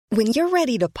When you're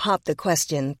ready to pop the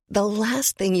question, the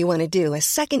last thing you want to do is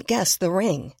second-guess the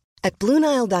ring. At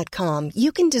BlueNile.com,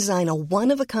 you can design a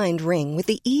one-of-a-kind ring with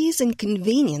the ease and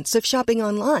convenience of shopping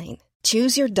online.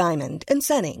 Choose your diamond and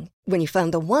setting. When you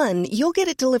find the one, you'll get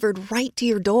it delivered right to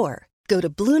your door. Go to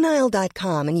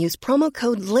BlueNile.com and use promo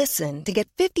code LISTEN to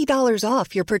get $50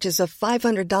 off your purchase of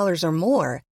 $500 or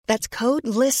more. That's code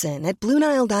LISTEN at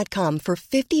BlueNile.com for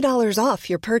 $50 off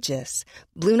your purchase.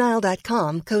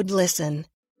 BlueNile.com, code LISTEN.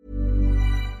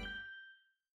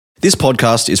 This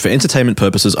podcast is for entertainment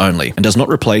purposes only and does not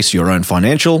replace your own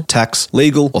financial, tax,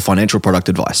 legal, or financial product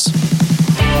advice.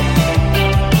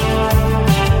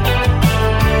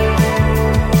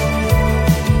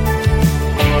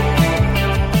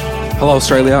 Hello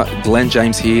Australia, Glenn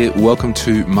James here. Welcome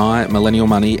to My Millennial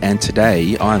Money, and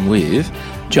today I'm with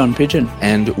John Pigeon.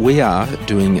 And we are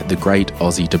doing the great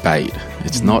Aussie debate.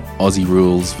 It's not Aussie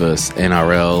rules versus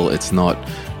NRL. It's not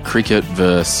cricket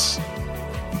versus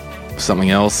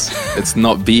something else. It's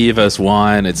not beer versus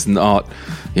wine. It's not,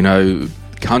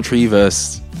 country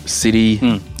versus city.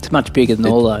 It's much bigger than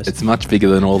all those. It's much bigger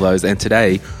than all those. And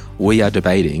today we are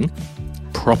debating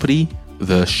property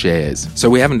versus shares. So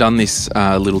we haven't done this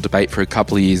little debate for a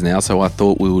couple of years now, so I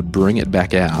thought we would bring it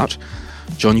back out.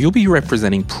 John, you'll be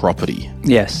representing property.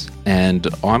 Yes. And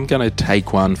I'm going to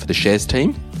take one for the shares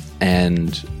team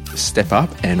and step up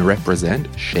and represent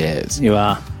shares. You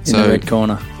are. In the red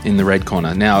corner. In the red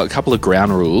corner. Now, a couple of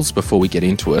ground rules before we get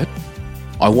into it.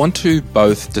 I want to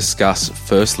both discuss,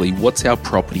 firstly, what's our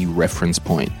property reference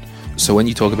point? So when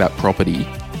you talk about property,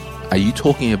 are you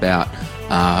talking about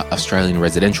Australian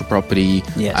residential property?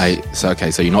 Yes.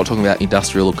 So you're not talking about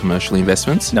industrial or commercial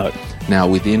investments? No. Now,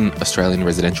 within Australian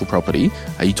residential property,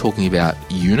 are you talking about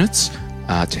units,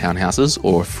 townhouses,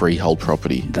 or freehold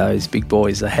property? Those big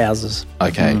boys, the houses.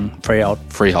 Okay. Freehold.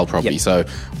 Freehold property. Yep. So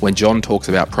when John talks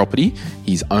about property,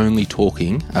 he's only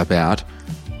talking about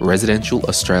residential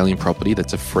Australian property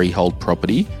that's a freehold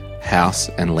property, house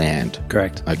and land.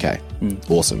 Correct. Okay.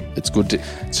 Awesome. It's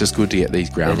just good to get these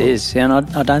ground rules. It is. And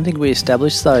I don't think we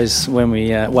established those when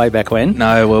we way back when.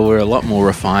 No, well, we're a lot more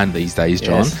refined these days,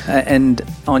 John. Yes. And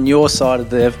on your side of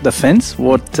the fence,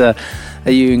 what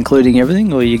are you including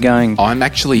everything, or are you going I'm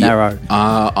actually narrow?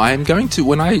 I am going to,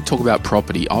 when I talk about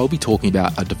property, I'll be talking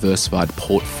about a diversified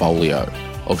portfolio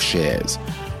of shares.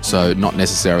 So not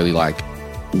necessarily like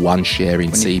one share in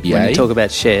CBA. When you talk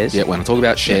about shares. Yeah, when I talk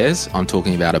about shares, I'm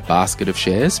talking about a basket of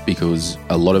shares because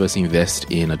a lot of us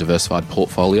invest in a diversified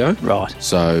portfolio. Right.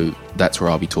 So that's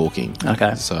where I'll be talking.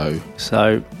 Okay.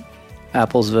 So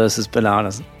apples versus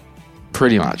bananas.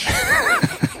 Pretty much.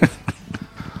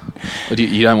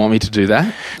 You don't want me to do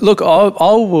that? Look,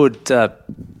 I would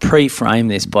pre-frame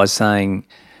this by saying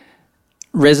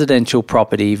residential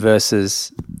property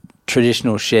versus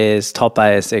traditional shares, top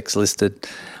ASX listed,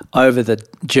 over the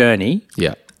journey,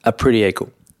 are pretty equal.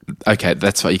 Okay,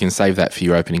 that's what you can save that for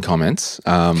your opening comments.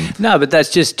 No, but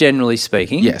that's just generally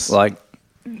speaking. Yes. Like,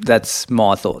 that's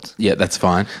my thoughts. Yeah, that's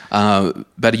fine.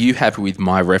 But are you happy with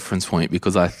my reference point?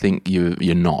 Because I think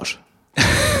you're not.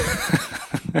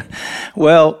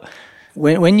 Well,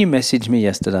 when you messaged me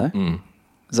yesterday,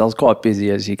 because I was quite busy,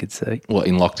 as you could see. Well,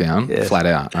 in lockdown? Yeah. Flat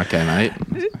out. Okay, mate.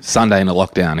 Sunday in a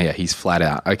lockdown. Yeah, he's flat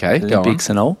out. Okay, go on. Olympics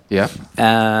and all. Yeah.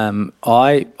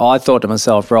 I thought to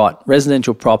myself, right,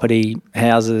 residential property,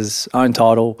 houses, own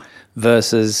title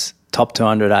versus top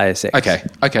 200 ASX.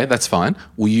 Okay, that's fine.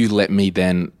 Will you let me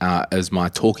then, as my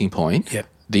talking point,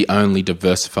 the only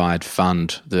diversified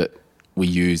fund that we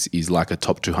use is like a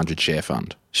top 200 share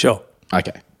fund? Sure.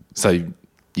 Okay, so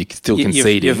you're still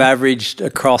conceding. You've averaged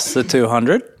across the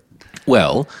 200?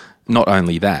 Well, not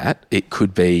only that, it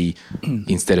could be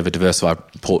instead of a diversified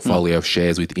portfolio of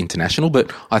shares with international,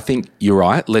 but I think you're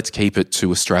right. Let's keep it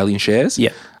to Australian shares.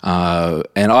 Yeah.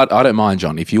 And I don't mind,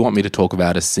 John, if you want me to talk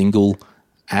about a single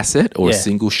asset or a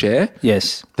single share,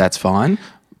 yes, that's fine.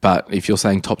 But if you're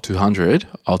saying top 200,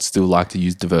 I'd still like to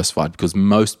use diversified because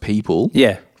most people,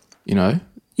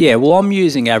 Yeah, well, I'm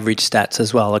using average stats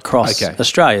as well across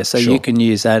Australia, so you can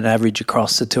use that average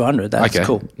across the 200. That's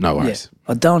cool. No worries.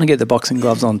 Yeah. I don't want to get the boxing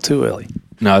gloves on too early.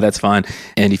 No, that's fine.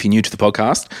 And if you're new to the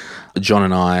podcast, John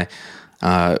and I,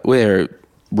 we're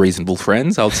reasonable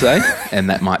friends, I would say, and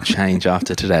that might change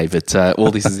after today. But all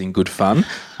this is in good fun.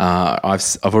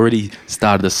 I've already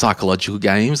started the psychological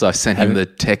games. I sent him the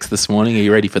text this morning. Are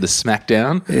you ready for the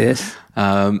smackdown? Yes.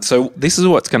 So this is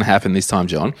what's going to happen this time,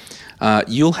 John.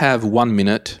 You'll have 1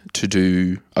 minute to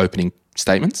do opening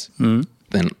statements.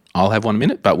 Then I'll have 1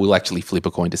 minute, but we'll actually flip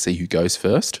a coin to see who goes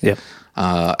first. Yep.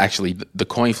 Actually, the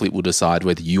coin flip will decide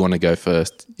whether you want to go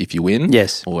first if you win,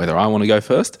 yes, or whether I want to go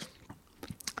first.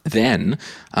 Then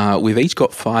we've each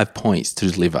got 5 points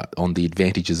to deliver on the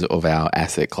advantages of our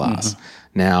asset class.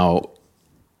 Now,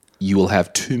 you will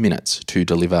have 2 minutes to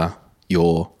deliver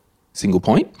your single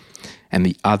point, and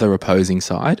the other opposing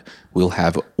side will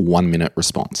have 1 minute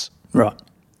response. Right.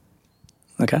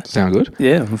 Okay. Sound good?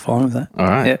 Yeah, I'm fine with that. All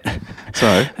right. Yeah.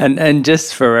 So, and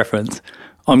just for reference,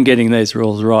 I'm getting these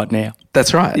rules right now.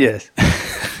 that's right. Yes.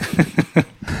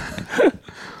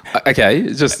 Okay,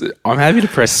 I'm happy to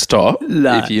press stop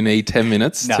No. if you need 10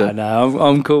 minutes. No,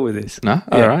 I'm cool with this. No?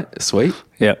 Yeah. All right, sweet.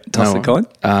 Yeah, toss the coin.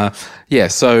 Yeah,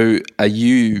 so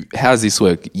how's this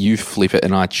work? You flip it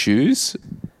and I choose,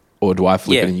 or do I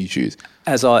flip Yeah. it and you choose?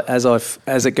 As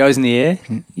it goes in the air,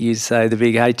 you say the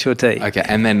big H or T. Okay,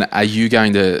 and then are you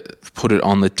going to put it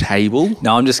on the table?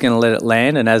 No, I'm just going to let it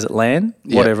land, and as it lands,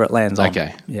 whatever it lands on.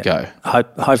 Okay, go.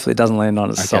 Hopefully it doesn't land on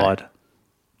its side.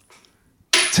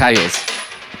 Tails.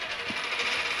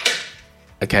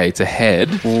 Okay, it's a head.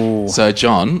 Ooh. So,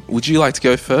 John, would you like to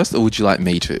go first or would you like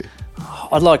me to?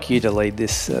 I'd like you to lead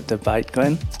this debate,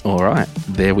 Glenn. All right,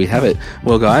 there we have it.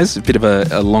 Well, guys, a bit of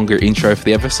a longer intro for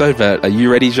the episode, but are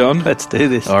you ready, John? Let's do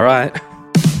this. All right.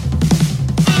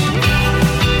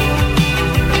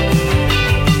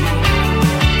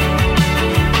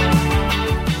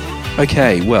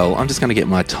 Okay, well, I'm just going to get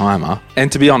my timer.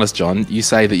 And to be honest, John, you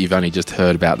say that you've only just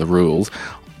heard about the rules.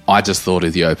 I just thought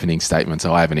of the opening statement,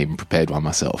 so I haven't even prepared one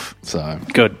myself. So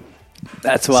Good.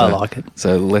 That's why I like it.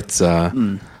 So let's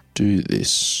do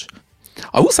this.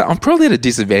 I will say I'm probably at a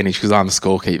disadvantage because I'm the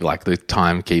scorekeeper, like the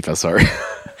timekeeper, sorry.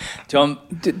 Do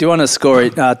you want to score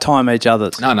it, time each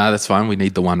other's? No, that's fine. We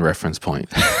need the one reference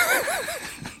point.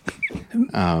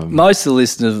 Most of the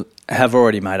listeners have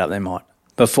already made up their mind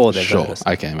before they've heard us.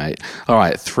 Okay, mate. All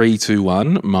right, 3, 2,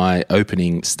 1. My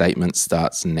opening statement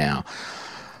starts now.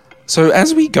 So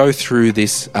as we go through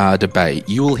this debate,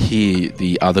 you will hear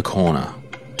the other corner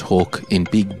talk in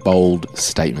big, bold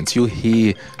statements. You'll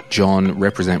hear John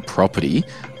represent property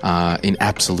in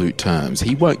absolute terms.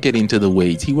 He won't get into the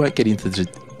weeds. He won't get into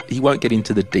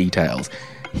the details.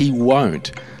 He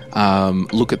won't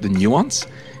look at the nuance.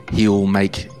 He'll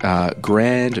make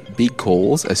grand, big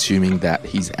calls, assuming that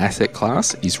his asset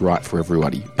class is right for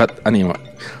everybody. But anyway,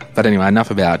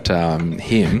 enough about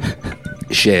him.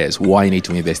 Shares, why you need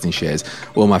to invest in shares.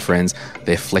 Well, my friends,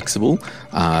 they're flexible.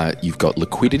 You've got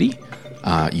liquidity.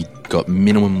 You've got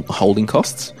minimum holding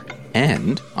costs.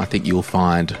 And I think you'll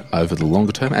find over the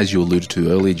longer term, as you alluded to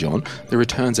earlier, John, the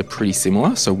returns are pretty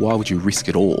similar. So why would you risk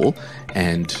it all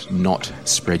and not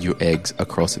spread your eggs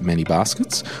across many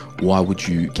baskets? Why would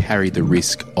you carry the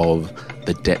risk of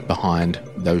the debt behind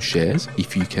those shares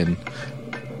if you can...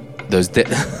 Those debt...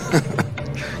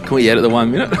 Can we edit the 1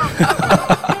 minute?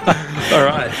 All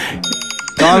right.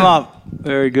 Time up.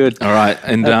 Very good. All right.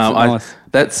 And That's nice.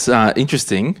 That's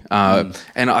interesting. And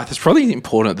it's probably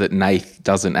important that Nath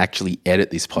doesn't actually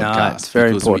edit this podcast. No, it's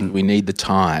very because important. We need the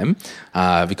time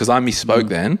because I misspoke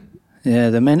then. Yeah,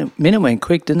 the minute went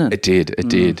quick, didn't it? It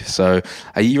did. So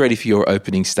are you ready for your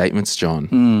opening statements,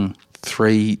 John?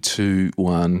 3, 2,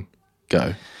 1,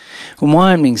 go. Well,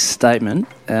 my opening statement,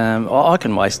 I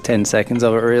can waste 10 seconds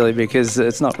of it really because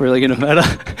it's not really going to matter.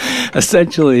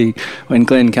 Essentially, when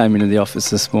Glenn came into the office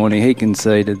this morning, he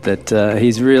conceded that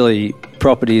he's really,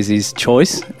 property is his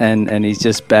choice and he's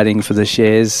just batting for the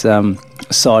shares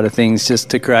side of things just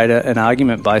to create an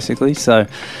argument basically. So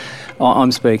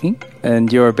I'm speaking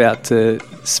and you're about to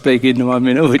speak into my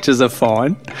minute, which is a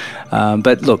fine.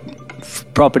 But look,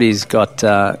 property's got...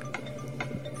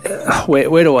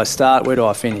 Where do I start? Where do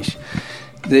I finish?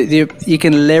 You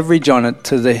can leverage on it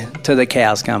to the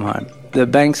cows come home. The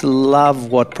banks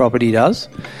love what property does,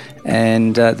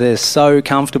 and they're so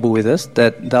comfortable with us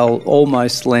that they'll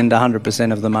almost lend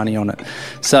 100% of the money on it.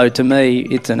 So to me,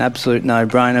 it's an absolute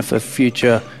no-brainer for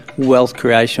future wealth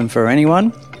creation for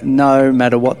anyone, no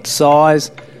matter what size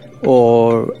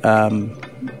or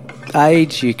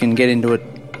age. You can get into it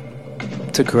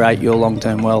to create your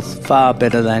long-term wealth far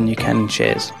better than you can in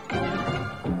shares.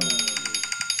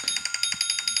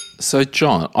 So,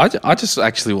 John, I just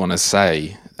actually want to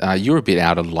say you're a bit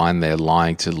out of line there,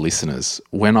 lying to the listeners.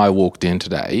 When I walked in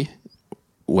today,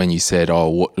 when you said,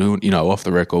 off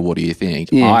the record, what do you think?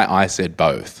 Yeah. I said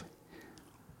both.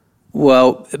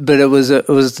 Well, but it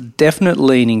was definite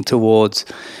leaning towards,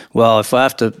 well, if I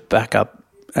have to back up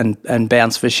and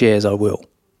bounce for shares, I will.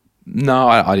 No,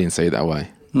 I didn't see it that way.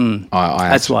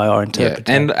 That's why I interpret it.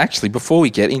 And actually, before we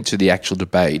get into the actual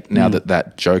debate, now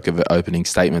that joke of opening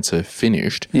statements are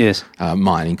finished, yes,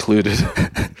 mine included,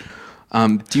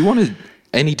 do you want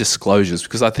any disclosures?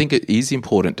 Because I think it is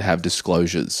important to have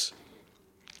disclosures.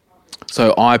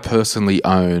 So I personally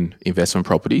own investment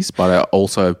properties, but I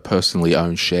also personally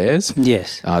own shares.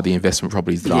 Yes. The investment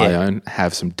properties that I own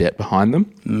have some debt behind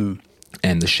them.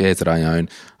 And the shares that I own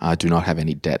do not have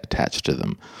any debt attached to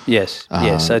them. Yes.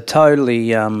 So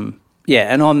totally, and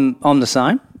I'm the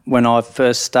same. When I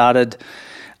first started,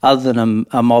 other than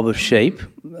a mob of sheep,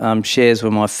 shares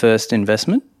were my first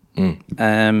investment.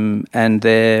 And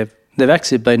they've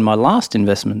actually been my last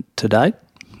investment to date.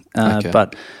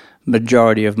 But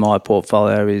majority of my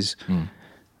portfolio is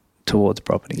towards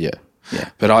property. Yeah.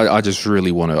 But I just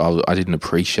really want to. I didn't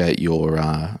appreciate your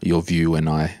view when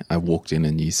I walked in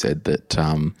and you said that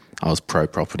I was pro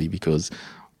property, because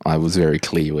I was very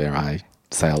clear where I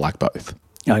say I like both.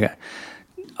 Okay,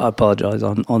 I apologise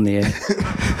on the air.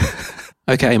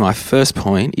 Okay, my first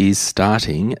point is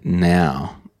starting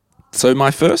now. So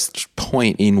my first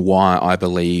point in why I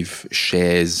believe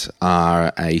shares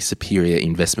are a superior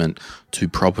investment to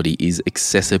property is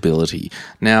accessibility.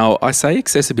 Now, I say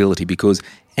accessibility because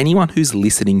anyone who's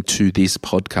listening to this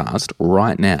podcast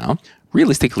right now,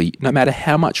 realistically, no matter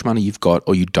how much money you've got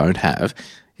or you don't have,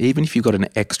 even if you've got an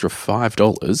extra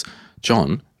 $5,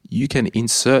 John, you can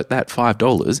insert that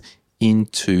 $5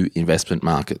 into investment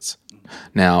markets.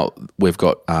 Now, we've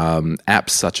got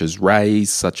apps such as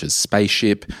Raise, such as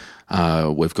Spaceship.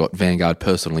 We've got Vanguard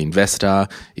Personal Investor.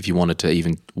 If you wanted to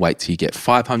even wait till you get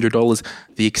 $500,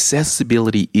 the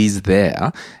accessibility is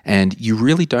there, and you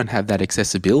really don't have that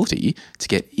accessibility to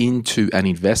get into an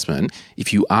investment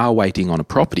if you are waiting on a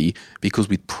property, because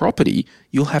with property,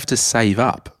 you'll have to save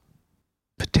up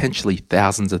potentially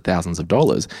thousands of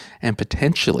dollars, and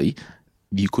potentially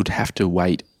you could have to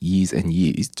wait years and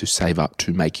years to save up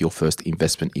to make your first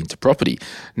investment into property.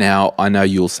 Now, I know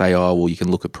you'll say, oh, well, you can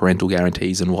look at parental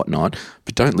guarantees and whatnot,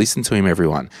 but don't listen to him,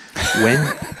 everyone.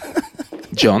 When,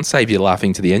 John, save you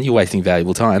laughing to the end, you're wasting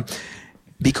valuable time,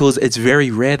 because it's very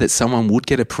rare that someone would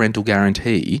get a parental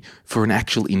guarantee for an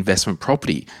actual investment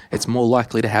property. It's more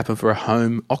likely to happen for a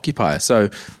home occupier.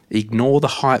 So ignore the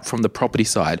hype from the property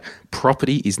side.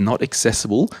 Property is not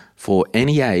accessible for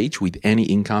any age with any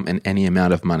income and any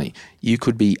amount of money. You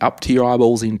could be up to your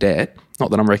eyeballs in debt.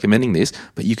 Not that I'm recommending this,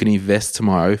 but you can invest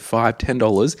tomorrow $5,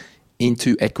 $10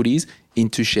 into equities,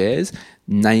 into shares,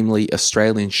 namely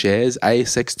Australian shares,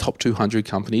 ASX top 200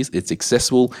 companies. It's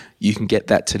accessible. You can get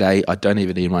that today. I don't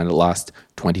even need one to last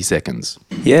 20 seconds.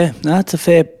 Yeah, no, that's a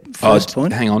fair first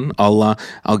point. Hang on.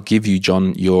 I'll give you,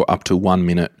 John, your up to 1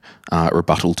 minute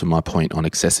rebuttal to my point on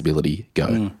accessibility.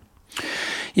 Go.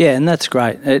 Yeah, and that's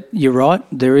great. You're right.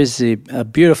 There is a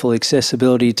beautiful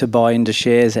accessibility to buy into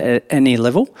shares at any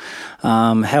level.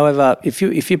 However, if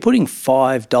you're putting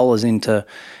 $5 into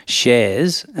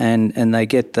shares and they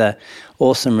get the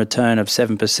awesome return of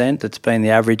 7%, that's been the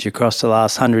average across the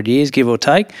last 100 years, give or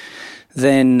take,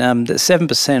 then the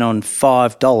 7% on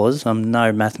 $5, I'm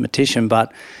no mathematician,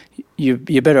 but you're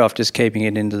better off just keeping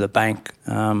it into the bank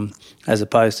as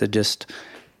opposed to just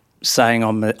saying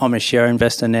I'm a share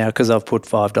investor now because I've put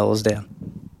 $5 down.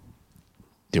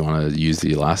 Do you want to use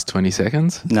the last 20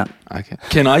 seconds? No. Okay.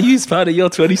 Can I use part of your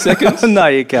 20 seconds? No,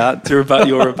 you can't. To rebut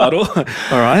your rebuttal? All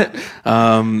right.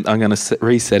 I'm going to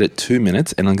reset it 2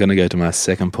 minutes, and I'm going to go to my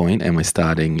second point, and we're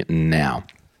starting now.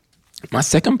 My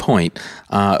second point,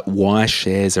 why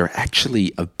shares are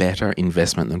actually a better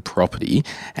investment than property,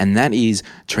 and that is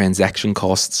transaction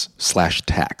costs /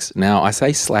 tax. Now, I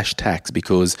say / tax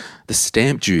because the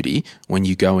stamp duty when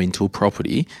you go into a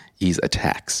property is a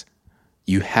tax.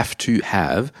 You have to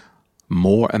have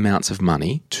more amounts of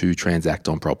money to transact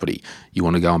on property. You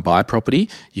want to go and buy property,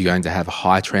 you're going to have a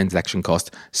high transaction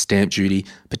cost, stamp duty.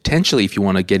 Potentially, if you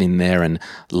want to get in there and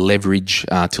leverage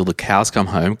till the cows come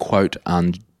home, quote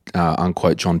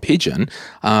unquote John Pigeon,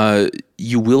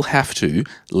 you will have to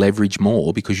leverage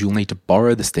more because you'll need to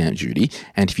borrow the stamp duty.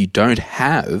 And if you don't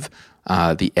have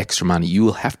the extra money, you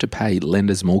will have to pay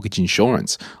lender's mortgage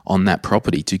insurance on that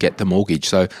property to get the mortgage.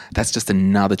 So that's just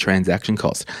another transaction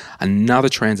cost. Another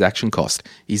transaction cost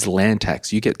is land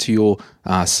tax. You get to your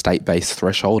state-based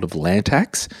threshold of land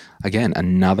tax, again,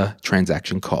 another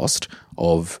transaction cost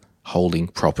of holding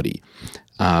property.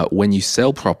 When you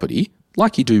sell property,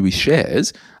 like you do with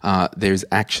shares, there's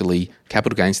actually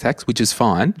capital gains tax, which is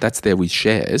fine. That's there with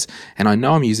shares. And I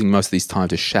know I'm using most of this time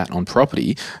to chat on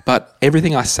property, but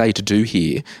everything I say to do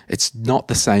here, it's not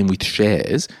the same with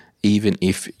shares, even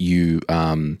if you,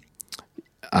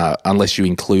 unless you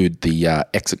include the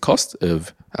exit cost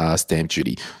of stamp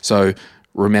duty. So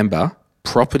remember,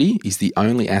 property is the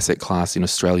only asset class in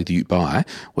Australia that you buy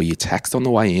where you're taxed on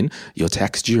the way in, you're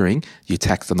taxed during, you're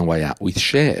taxed on the way out. With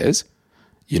shares,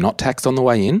 you're not taxed on the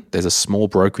way in. There's a small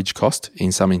brokerage cost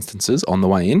in some instances on the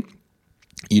way in.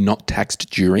 You're not taxed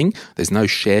during. There's no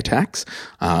share tax,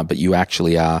 but you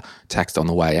actually are taxed on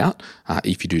the way out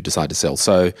if you do decide to sell.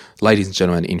 So, ladies and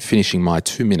gentlemen, in finishing my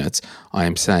 2 minutes, I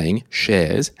am saying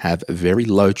shares have a very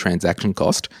low transaction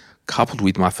cost. Coupled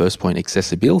with my first point,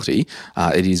 accessibility,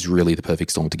 it is really the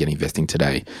perfect storm to get investing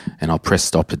today. And I'll press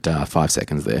stop at 5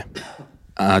 seconds there.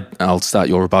 I'll start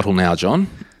your rebuttal now, John.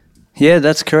 Yeah,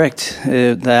 that's correct.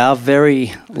 They are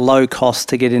very low cost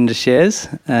to get into shares,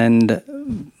 and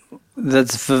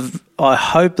I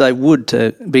hope they would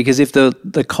too, because if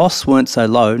the costs weren't so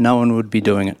low, no one would be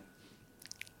doing it.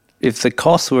 If the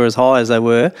costs were as high as they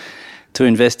were to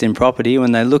invest in property,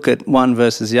 when they look at one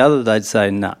versus the other, they'd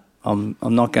say, no, I'm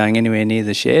not going anywhere near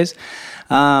the shares.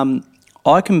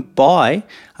 I can buy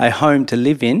a home to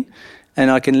live in, and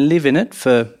I can live in it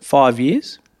for 5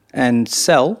 years and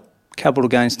sell capital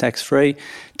gains tax free,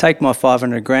 take my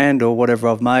 500 grand or whatever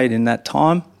I've made in that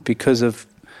time because of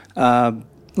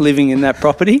living in that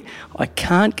property. I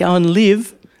can't go and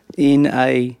live in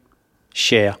a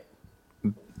share.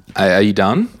 Are you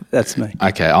done? That's me.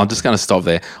 Okay, I'm just going to stop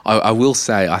there. I will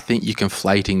say I think you're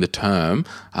conflating the term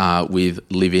with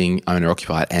living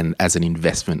owner-occupied and as an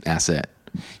investment asset.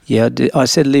 Yeah, I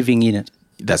said living in it.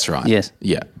 That's right. Yes.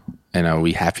 Yeah. And are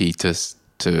we happy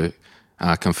to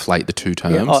conflate the two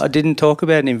terms? Yeah, I didn't talk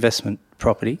about an investment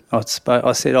property.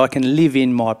 I said I can live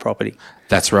in my property.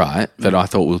 That's right, but I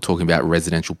thought we were talking about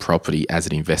residential property as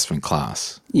an investment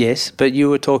class. Yes, but you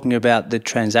were talking about the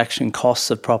transaction costs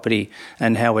of property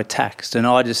and how we're taxed. And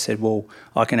I just said, well,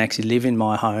 I can actually live in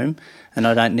my home and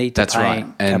I don't need to pay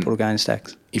capital gains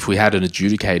tax. If we had an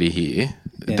adjudicator here,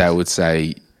 yes, they would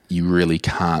say you really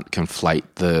can't conflate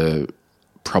the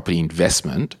property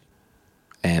investment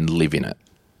and live in it,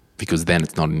 because then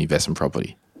it's not an investment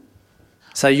property.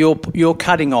 So you're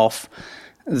cutting off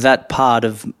that part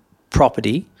of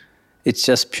property. It's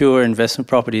just pure investment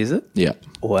property, is it? Yeah.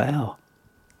 Wow.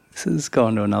 This has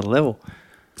gone to another level.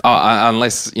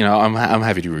 Unless, I'm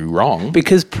happy to be wrong.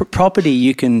 Because property,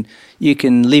 you can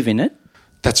live in it.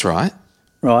 That's right.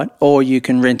 Right? Or you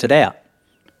can rent it out.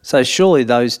 So surely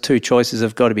those two choices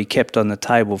have got to be kept on the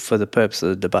table for the purpose of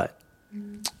the debate.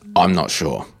 I'm not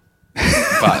sure.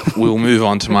 But we'll move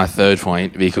on to my third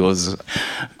point, because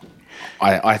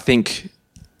I think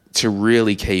to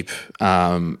really keep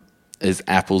as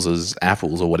apples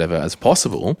or whatever as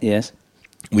possible, yes,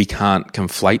 we can't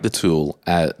conflate the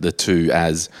two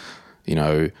as,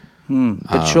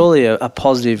 But surely a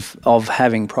positive of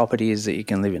having property is that you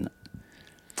can live in it.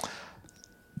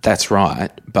 That's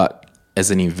right. But as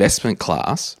an investment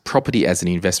class, property as an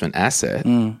investment asset,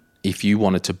 if you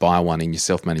wanted to buy one in your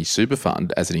self-managed super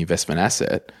fund as an investment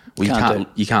asset, you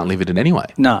can't live in it anyway.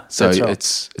 No, so that's right.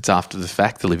 It's after the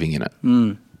fact of living in it.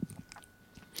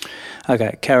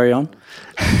 Okay, carry on.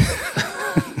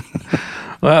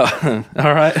 Well,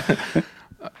 all right.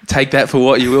 Take that for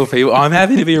what you will, people. I'm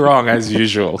happy to be wrong as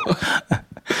usual.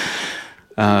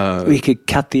 We could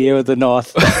cut the air with a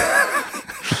knife.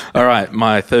 All right,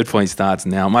 my third point starts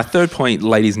now. My third point,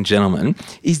 ladies and gentlemen,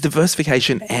 is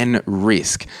diversification and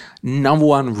risk. Number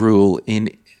one rule in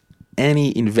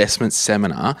any investment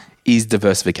seminar is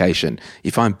diversification.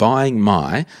 If I'm buying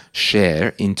my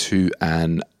share into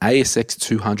an ASX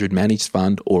 200 managed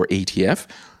fund or ETF,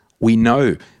 we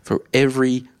know for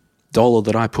every dollar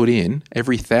that I put in,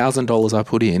 every $1,000 I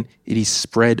put in, it is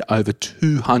spread over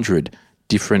 200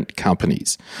 different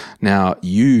companies. Now,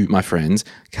 you, my friends,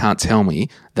 can't tell me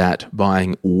that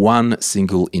buying one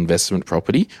single investment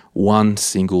property, one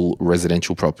single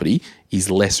residential property is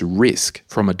less risk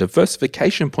from a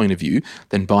diversification point of view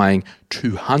than buying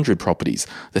 200 properties.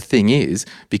 The thing is,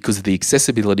 because of the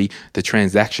accessibility, the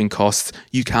transaction costs,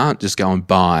 you can't just go and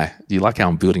buy. Do you like how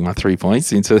I'm building my 3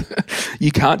 points into?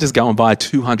 You can't just go and buy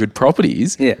 200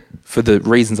 properties for the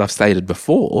reasons I've stated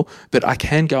before, but I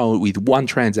can go with one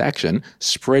transaction,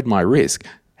 spread my risk,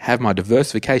 have my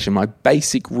diversification, my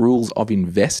basic rules of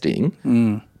investing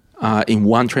in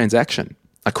one transaction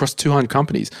across 200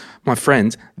 companies. My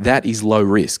friends, that is low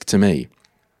risk to me.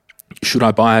 Should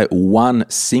I buy one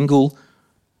single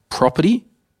property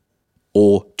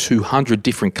or 200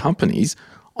 different companies?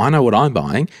 I know what I'm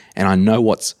buying and I know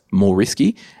what's more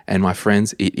risky. And my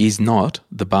friends, it is not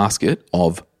the basket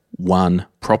of one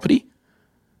property.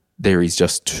 There is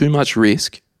just too much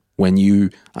risk when you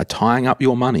are tying up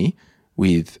your money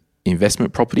with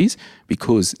investment properties,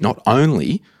 because not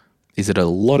only is it a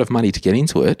lot of money to get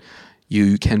into it,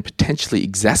 you can potentially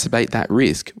exacerbate that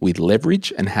risk with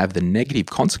leverage and have the negative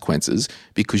consequences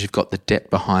because you've got the debt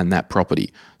behind that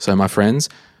property. So my friends,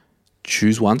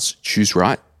 choose once, choose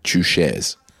right, choose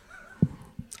shares.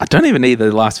 I don't even need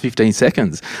the last 15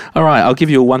 seconds. All right, I'll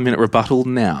give you a 1 minute rebuttal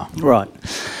now. Right.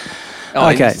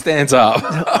 Okay. He stands up.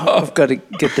 I've got to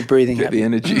get the breathing Get the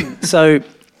happening. energy. So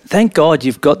thank God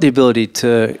you've got the ability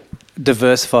to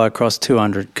diversify across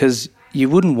 200, because you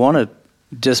wouldn't want to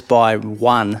just buy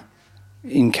one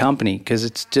in company because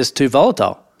it's just too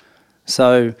volatile.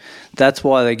 So that's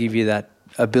why they give you that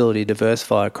ability to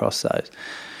diversify across those.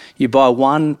 You buy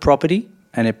one property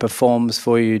and it performs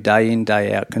for you day in,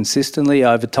 day out consistently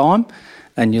over time,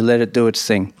 and you let it do its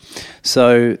thing.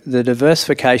 So the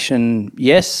diversification,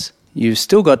 yes, you've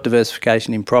still got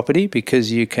diversification in property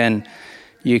because you can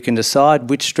decide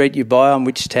which street you buy on,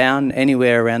 which town,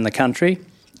 anywhere around the country,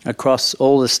 across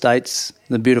all the states,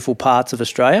 the beautiful parts of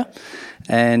Australia,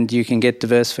 and you can get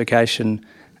diversification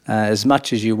as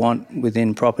much as you want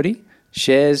within property.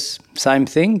 Shares, same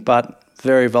thing, but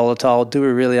very volatile. Do we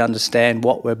really understand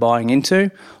what we're buying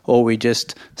into, or we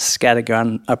just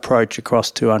scattergun approach across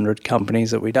 200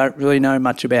 companies that we don't really know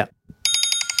much about?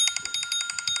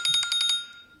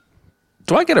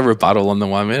 Do I get a rebuttal on the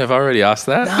 1 minute? Have I already asked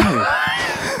that? No.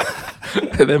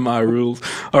 They're my rules.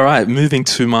 All right, moving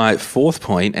to my fourth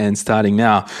point and starting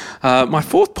now. My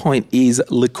fourth point is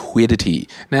liquidity.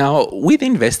 Now, with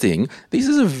investing, this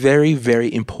is a very,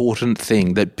 very important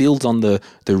thing that builds on the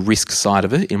risk side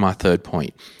of it in my third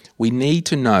point. We need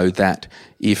to know that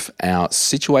if our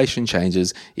situation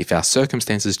changes, if our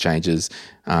circumstances change,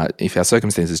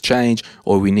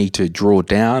 or we need to draw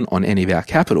down on any of our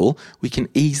capital, we can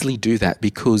easily do that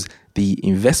because the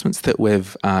investments that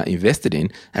we've invested in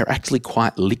are actually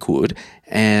quite liquid,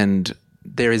 and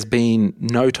there has been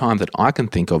no time that I can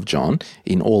think of, John,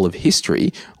 in all of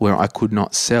history where I could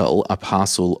not sell a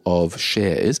parcel of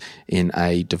shares in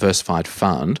a diversified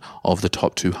fund of the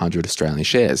top 200 Australian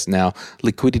shares. Now,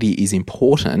 liquidity is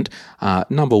important.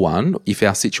 Number one, if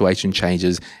our situation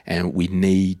changes and we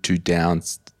need to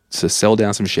sell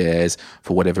down some shares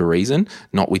for whatever reason,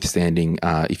 notwithstanding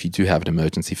if you do have an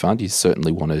emergency fund, you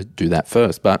certainly want to do that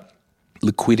first. But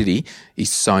liquidity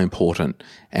is so important,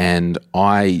 and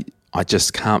I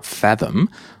just can't fathom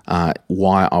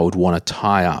why I would want to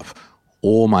tie up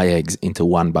all my eggs into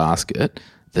one basket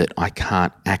that I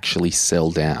can't actually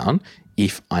sell down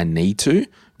if I need to,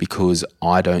 because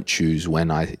I don't choose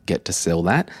when I get to sell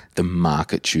that. The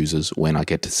market chooses when I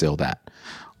get to sell that.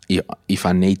 If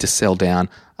I need to sell down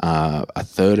a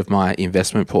third of my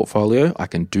investment portfolio, I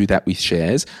can do that with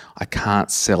shares. I can't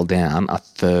sell down a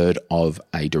third of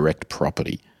a direct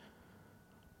property.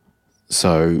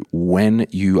 So when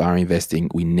you are investing,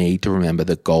 we need to remember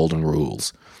the golden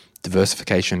rules.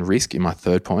 Diversification risk in my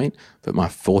third point, but my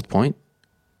fourth point,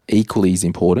 equally as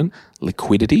important,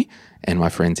 liquidity. And my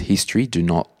friends, history does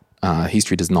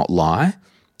not lie.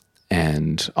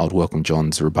 And I would welcome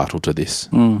John's rebuttal to this.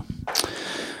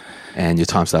 And your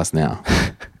time starts now.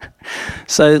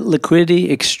 So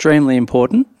liquidity, extremely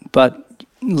important, but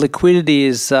liquidity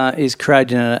is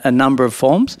created in a number of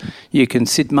forms. You can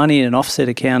sit money in an offset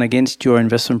account against your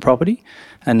investment property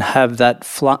and have that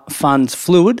funds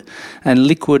fluid and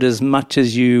liquid as much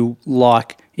as you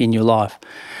like in your life.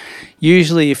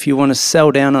 Usually if you want to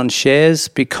sell down on shares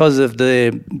because of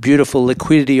the beautiful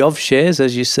liquidity of shares,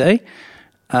 as you say,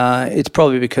 it's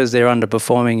probably because they're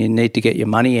underperforming. You need to get your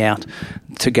money out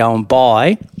to go and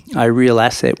buy a real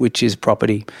asset, which is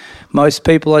property. Most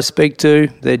people I speak to,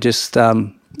 they're just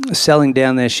selling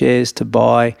down their shares to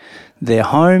buy their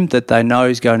home that they know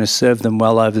is going to serve them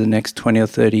well over the next 20 or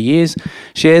 30 years.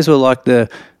 Shares were like the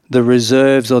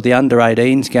reserves or the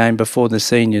under-18s game before the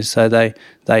seniors. So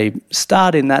they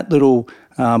start in that little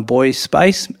boy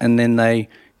space, and then they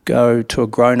go to a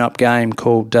grown-up game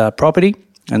called property,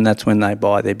 and that's when they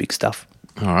buy their big stuff.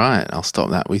 All right, I'll stop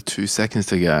that with 2 seconds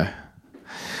to go.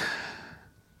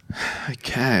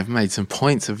 Okay, I've made some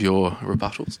points of your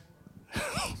rebuttals.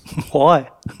 Why?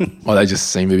 Well, they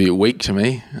just seem a bit weak to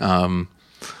me. I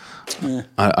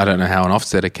don't know how an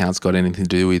offset account's got anything to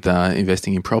do with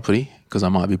investing in property, because I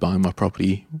might be buying my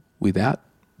property without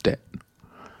debt.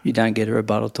 You don't get a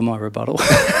rebuttal to my rebuttal.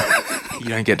 You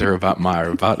don't get to rebut my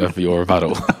rebut of your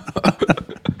rebuttal.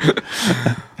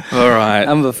 All right.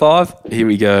 Number 5. Here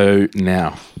we go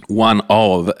now. One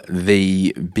of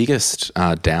the biggest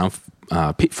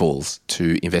pitfalls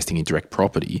to investing in direct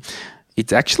property,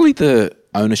 it's actually the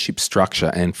ownership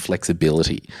structure and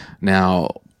flexibility. Now,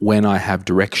 when I have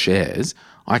direct shares,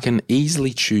 I can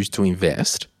easily choose to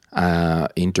invest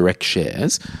in direct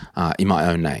shares in my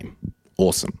own name.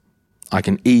 Awesome. I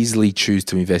can easily choose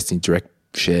to invest in direct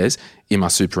shares in my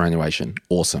superannuation.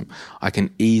 Awesome. I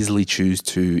can easily choose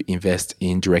to invest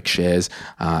in direct shares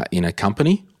in a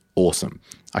company. Awesome.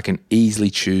 I can easily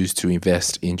choose to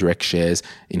invest in direct shares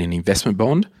in an investment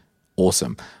bond.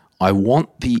 Awesome. I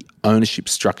want the ownership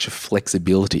structure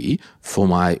flexibility for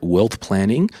my wealth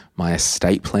planning, my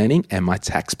estate planning, and my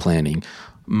tax planning.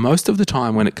 Most of the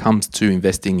time when it comes to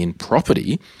investing in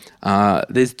property,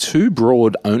 there's two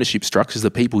broad ownership structures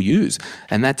that people use,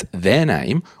 and that's their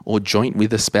name or joint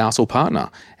with a spouse or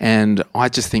partner. And I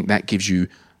just think that gives you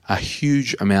a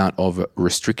huge amount of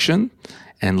restriction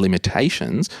and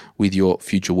limitations with your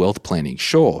future wealth planning.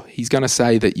 Sure, he's going to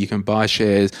say that you can buy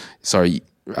shares,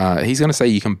 he's going to say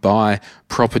you can buy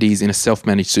properties in a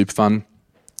self-managed super fund.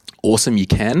 Awesome, you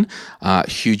can.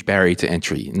 Huge barrier to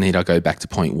entry. Need I go back to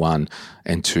point 1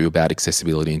 and 2 about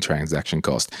accessibility and transaction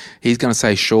cost? He's going to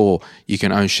say, sure, you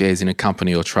can own shares in a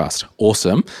company or trust.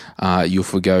 Awesome. You'll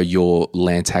forgo your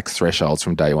land tax thresholds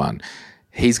from day one.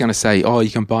 He's going to say, oh,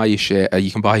 you can buy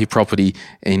your property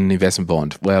in an investment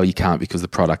bond. Well, you can't because the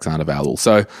products aren't available.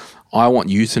 So I want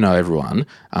you to know, everyone,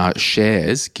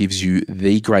 shares gives you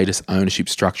the greatest ownership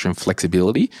structure and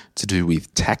flexibility to do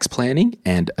with tax planning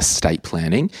and estate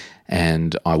planning.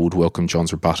 And I would welcome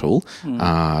John's rebuttal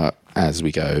as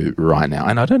we go right now.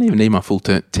 And I don't even need my full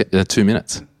 2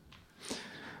 minutes.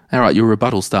 All right, your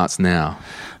rebuttal starts now.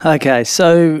 Okay,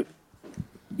 so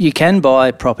you can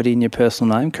buy property in your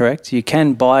personal name, correct? You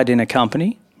can buy it in a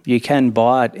company. You can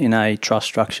buy it in a trust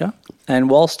structure. And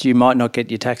whilst you might not get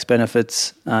your tax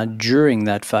benefits during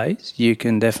that phase, you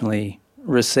can definitely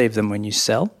receive them when you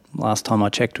sell. Last time I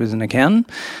checked with an accountant.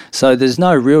 So there's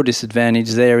no real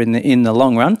disadvantage there in the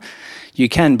long run. You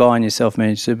can buy in your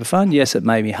self-managed super fund. Yes, it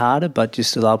may be harder, but you're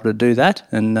still able to do that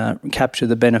and capture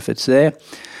the benefits there.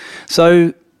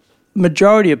 So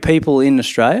majority of people in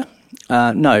Australia,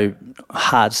 no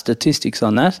hard statistics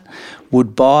on that,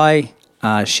 would buy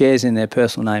shares in their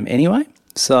personal name anyway.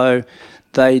 So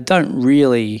they don't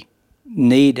really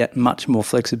need much more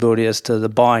flexibility as to the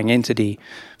buying entity,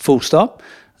 full stop.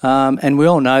 And we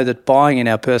all know that buying in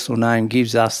our personal name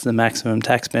gives us the maximum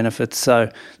tax benefits. So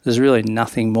there's really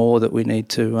nothing more that we need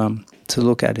to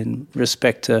look at in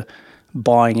respect to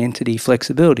buying entity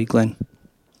flexibility, Glenn.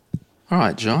 All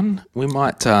right, John, we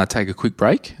might take a quick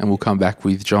break and we'll come back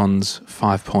with John's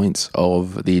 5 points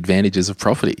of the advantages of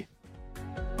property.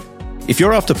 If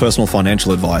you're after personal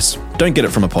financial advice, don't get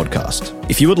it from a podcast.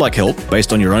 If you would like help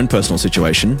based on your own personal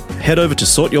situation, head over to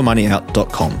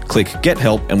sortyourmoneyout.com. Click Get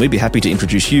Help and we'd be happy to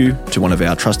introduce you to one of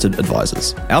our trusted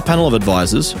advisors. Our panel of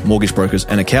advisors, mortgage brokers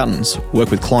and accountants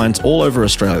work with clients all over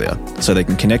Australia so they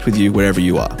can connect with you wherever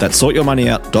you are. That's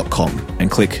sortyourmoneyout.com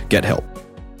and click Get Help.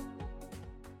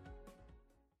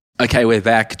 Okay, we're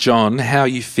back. John, how are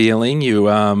you feeling?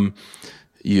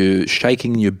 You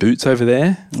shaking your boots over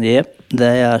there? Yep,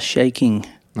 they are shaking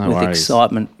with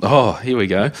excitement. Oh, here we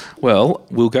go. Well,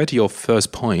 we'll go to your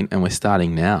first point and we're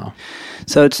starting now.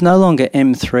 So it's no longer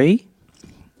M3,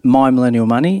 My Millennial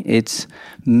Money. It's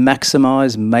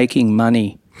maximise making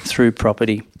money through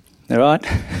property. All right?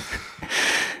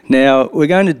 Now, we're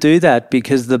going to do that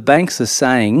because the banks are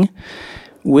saying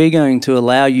we're going to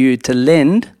allow you to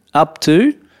lend up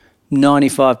to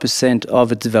 95%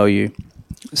 of its value.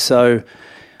 So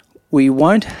we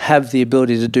won't have the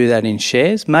ability to do that in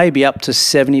shares, maybe up to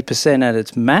 70% at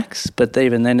its max, but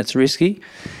even then it's risky.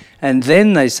 And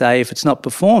then they say if it's not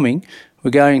performing,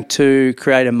 we're going to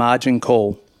create a margin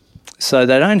call. So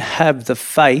they don't have the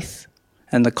faith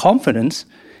and the confidence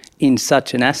in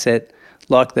such an asset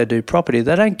like they do property.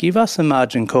 They don't give us a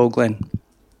margin call, Glenn.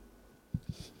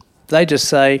 They just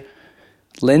say,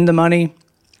 lend the money,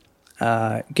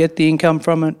 get the income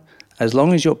from it. As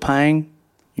long as you're paying,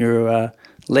 you're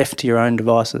left to your own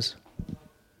devices.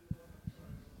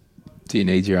 Do you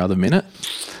need your other minute?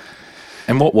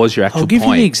 And what was your actual point? I'll give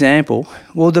you the example.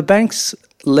 Well, the banks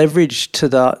leverage to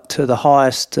the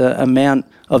highest amount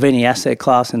of any asset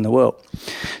class in the world.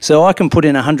 So I can put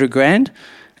in $100,000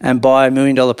 and buy $1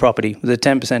 million property with a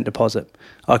 10% deposit.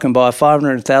 I can buy a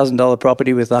 $500,000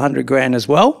 property with $100,000 as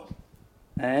well.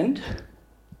 And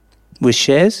with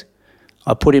shares,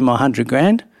 I put in my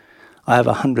 $100,000. I have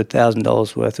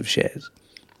 $100,000 worth of shares.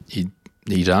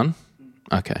 You done?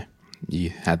 Okay. You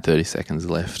had 30 seconds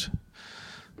left.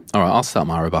 All right, I'll start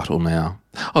my rebuttal now.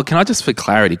 Oh, can I just, for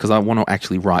clarity, because I want to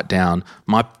actually write down,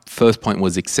 my first point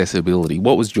was accessibility.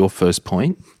 What was your first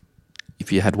point,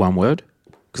 if you had one word?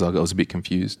 Because I was a bit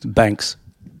confused. Banks.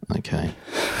 Okay.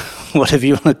 Whatever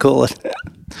you want to call it.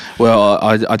 Well,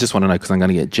 I just want to know because I'm going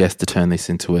to get Jess to turn this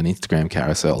into an Instagram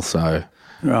carousel. So,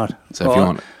 right. So if you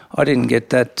want, I didn't get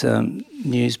that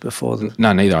news before.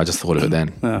 No, neither. I just thought of it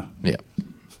then. Oh. Yeah.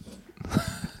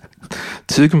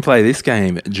 Two can play this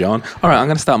game, John. All right, I'm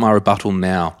going to start my rebuttal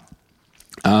now.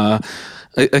 A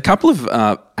couple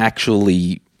of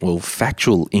actually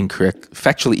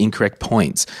factually incorrect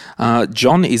points.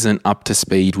 John isn't up to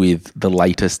speed with the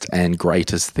latest and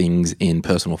greatest things in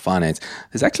personal finance.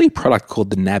 There's actually a product called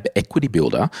the NAB Equity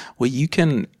Builder where you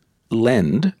can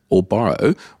lend or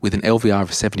borrow with an LVR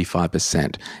of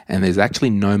 75%, and there's actually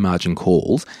no margin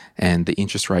calls, and the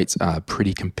interest rates are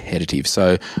pretty competitive.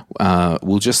 So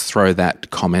we'll just throw that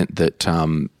comment that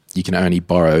you can only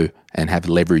borrow and have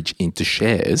leverage into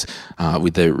shares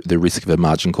with the risk of a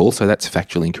margin call. So that's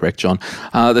factually incorrect, John.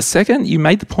 The second, you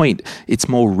made the point, it's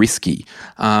more risky.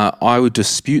 I would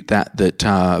dispute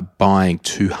that buying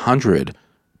 200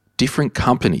 different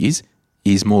companies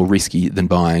is more risky than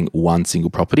buying one single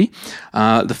property.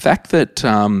 The fact that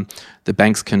the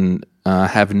banks can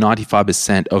have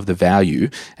 95% of the value,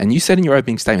 and you said in your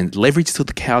opening statement, leverage till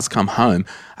the cows come home.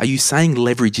 Are you saying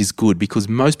leverage is good? Because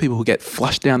most people who get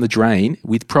flushed down the drain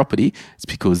with property, it's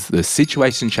because the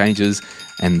situation changes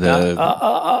and the...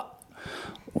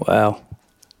 Wow.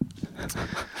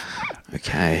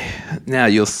 Okay. Now,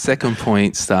 your second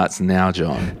point starts now,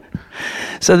 John.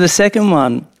 So the second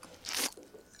one,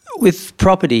 with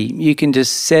property, you can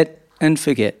just set and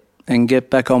forget and get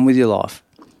back on with your life.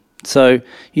 So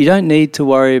you don't need to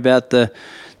worry about the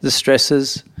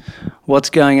stresses, what's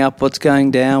going up, what's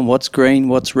going down, what's green,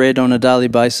 what's red on a daily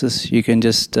basis. You can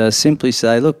just simply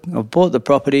say, look, I've bought the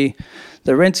property,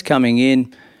 the rent's coming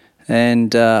in,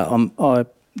 and I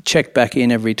check back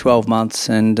in every 12 months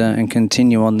and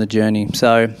continue on the journey.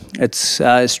 So it's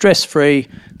stress-free.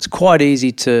 It's quite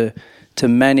easy to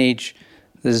manage.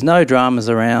 There's no dramas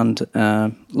around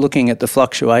looking at the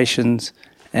fluctuations.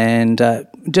 And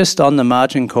just on the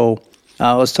margin call,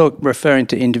 I was referring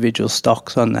to individual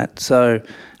stocks on that, so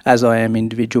as I am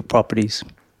individual properties.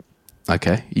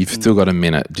 Okay, you've still got a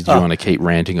minute. Did you want to keep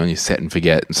ranting on your set and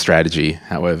forget strategy,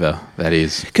 however that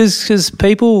is? Because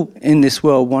people in this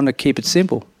world want to keep it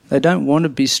simple. They don't want to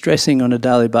be stressing on a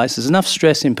daily basis. Enough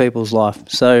stress in people's life.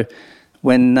 So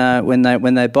when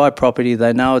they buy property,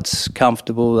 they know it's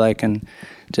comfortable. They can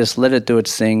just let it do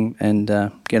its thing and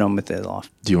get on with their life.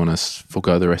 Do you want to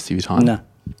forgo the rest of your time? No.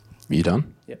 You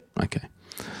done? Yep. Okay.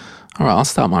 All right, I'll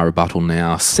start my rebuttal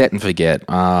now. Set and forget.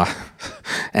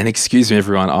 And excuse me,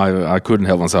 everyone, I couldn't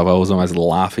help myself. I was almost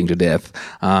laughing to death.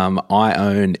 I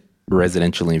own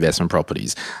residential investment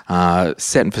properties.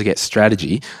 Set and forget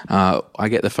strategy. I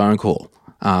get the phone call.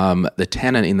 The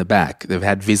tenant in the back, they've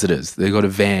had visitors. They've got a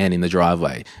van in the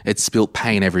driveway. It's spilt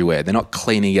paint everywhere. They're not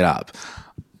cleaning it up.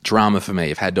 Drama for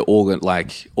me. I've had to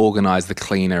organise the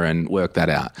cleaner and work that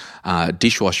out.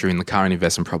 Dishwasher in the current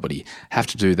investment property. Have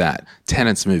to do that.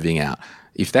 Tenants moving out.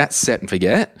 If that's set and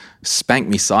forget, spank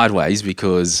me sideways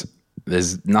because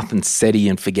there's nothing setty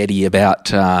and forgetty about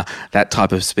that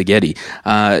type of spaghetti.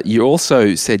 You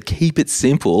also said keep it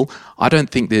simple. I don't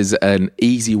think there's an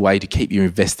easy way to keep your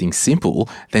investing simple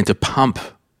than to pump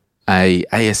a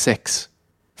ASX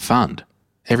fund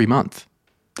every month.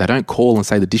 They don't call and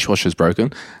say the dishwasher's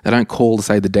broken. They don't call to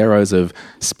say the Deros have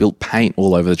spilt paint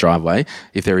all over the driveway.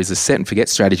 If there is a set and forget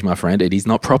strategy, my friend, it is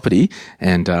not property,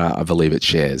 and I believe it's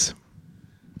shares.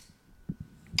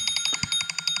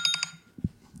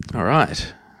 All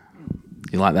right.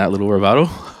 You like that little rebuttal?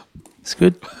 It's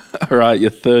good. All right,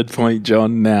 your third point,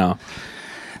 John, now.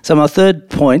 So my third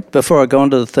point, before I go on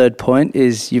to the third point,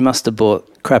 is you must have bought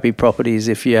crappy properties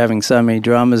if you're having so many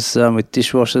dramas with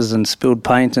dishwashers and spilled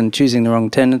paint and choosing the wrong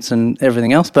tenants and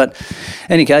everything else. But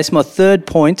in any case, my third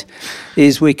point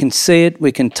is we can see it,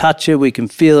 we can touch it, we can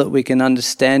feel it, we can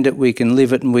understand it, we can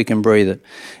live it, and we can breathe it.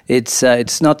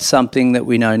 It's not something that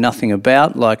we know nothing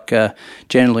about, like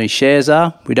generally shares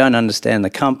are. We don't understand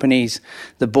the companies,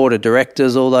 the board of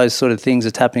directors, all those sort of things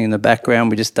that's happening in the background.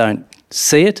 We just don't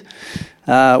see it.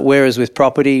 Whereas with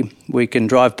property, we can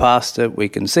drive past it, we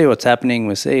can see what's happening,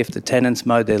 we see if the tenants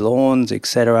mowed their lawns,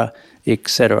 etc.,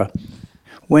 etc.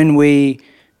 When we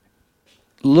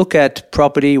look at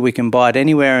property, we can buy it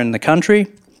anywhere in the country,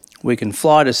 we can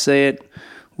fly to see it,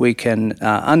 we can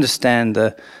understand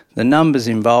the numbers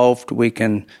involved, we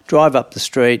can drive up the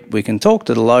street, we can talk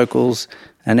to the locals,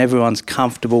 and everyone's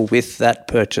comfortable with that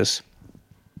purchase.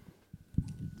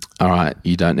 All right,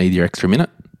 you don't need your extra minute?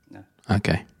 No.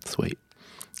 Okay, sweet.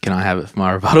 Can I have it for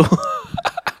my rebuttal?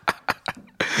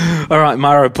 All right,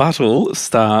 my rebuttal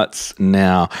starts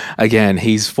now. Again,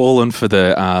 he's fallen for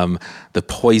the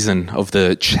poison of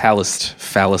the chaliced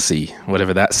fallacy,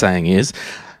 whatever that saying is.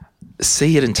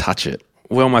 See it and touch it.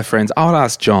 Well, my friends, I would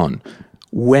ask John,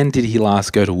 when did he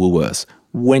last go to Woolworths?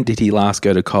 When did he last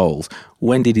go to Coles?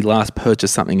 When did he last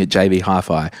purchase something at JB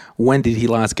Hi-Fi? When did he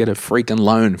last get a freaking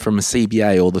loan from a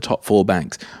CBA or the top 4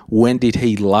 banks? When did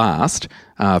he last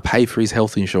pay for his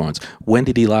health insurance? When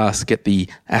did he last get the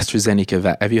AstraZeneca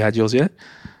vaccine? Have you had yours yet?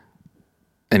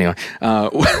 Anyway,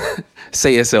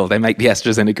 CSL, they make the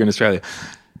AstraZeneca in Australia.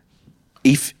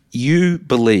 If you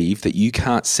believe that you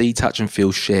can't see, touch and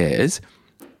feel shares,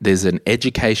 there's an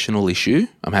educational issue.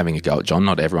 I'm having a go at John,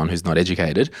 not everyone who's not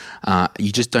educated.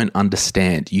 You just don't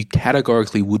understand. You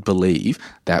categorically would believe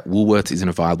that Woolworths isn't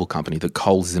a viable company, that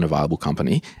Coles isn't a viable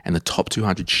company, and the top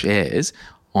 200 shares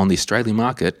on the Australian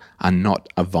market are not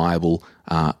a viable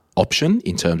option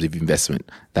in terms of investment.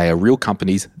 They are real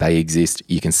companies. They exist.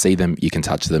 You can see them. You can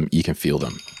touch them. You can feel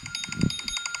them.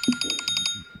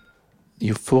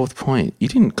 Your fourth point. You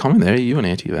didn't comment there. You're an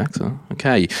anti-vaxxer.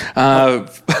 Okay.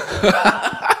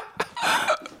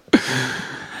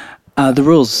 The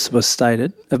rules were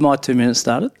stated. Have my 2 minutes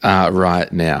started?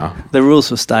 Right now. The rules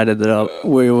were stated that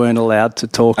we weren't allowed to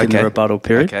talk in the rebuttal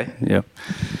period. Okay. Yeah.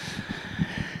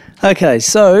 Okay,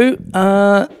 so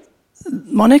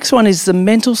my next one is the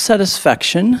mental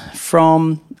satisfaction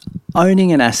from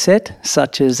owning an asset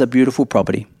such as a beautiful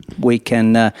property. We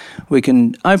can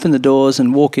open the doors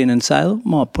and walk in and say, oh,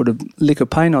 might put a lick of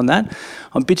paint on that.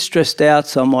 I'm a bit stressed out,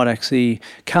 so I might actually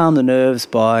calm the nerves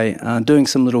by doing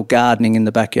some little gardening in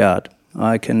the backyard.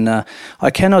 I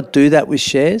cannot do that with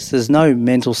shares. There's no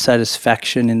mental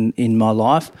satisfaction in my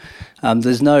life.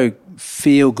 There's no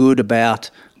feel good about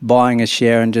buying a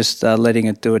share and just letting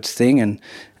it do its thing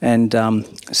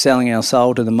and selling our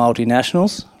soul to the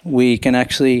multinationals. We can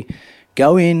actually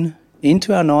go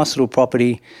into our nice little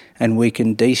property and we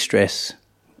can de-stress.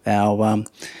 Our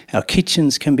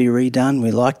kitchens can be redone.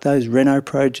 We like those reno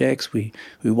projects. We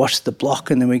wash the block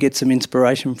and then we get some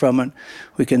inspiration from it.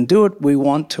 We can do what we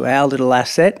want to our little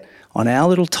asset on our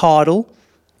little title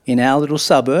in our little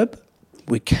suburb.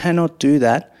 We cannot do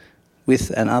that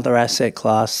with another asset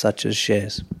class such as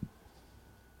shares.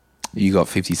 You got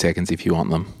 50 seconds if you want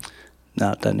them.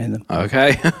 No, don't need them.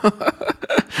 Okay.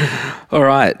 All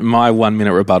right. My 1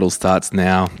 minute rebuttal starts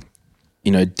now.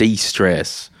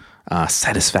 De-stress,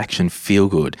 satisfaction, feel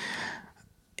good.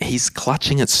 He's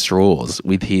clutching at straws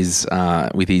with his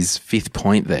fifth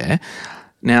point there.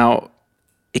 Now,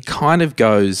 it kind of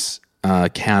goes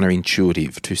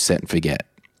counterintuitive to set and forget.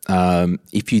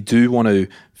 If you do want to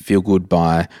feel good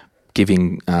by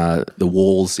giving the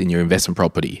walls in your investment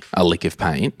property a lick of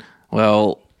paint,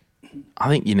 well, I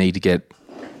think you need to get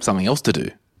something else to do.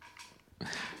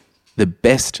 The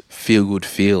best feel-good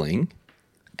feeling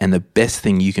and the best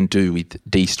thing you can do with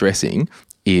de-stressing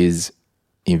is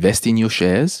invest in your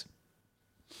shares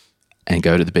and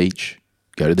go to the beach,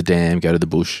 go to the dam, go to the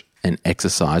bush and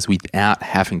exercise without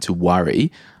having to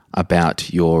worry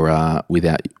about your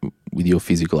with your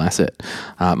physical asset.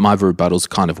 My rebuttal's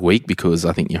kind of weak because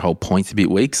I think your whole point's a bit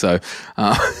weak. So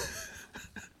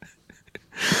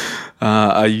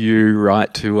are you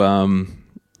right to...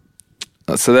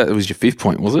 So that was your fifth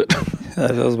point, was it?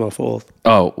 That was my fourth.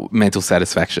 Oh, mental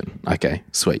satisfaction. Okay,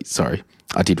 sweet. Sorry.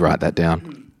 I did write that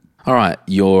down. All right,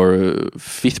 your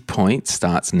fifth point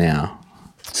starts now.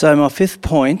 So my fifth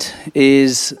point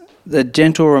is the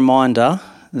gentle reminder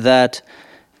that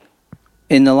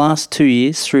in the last 2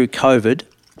 years through COVID,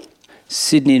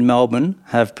 Sydney and Melbourne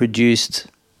have produced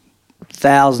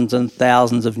thousands and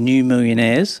thousands of new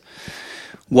millionaires,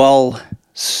 while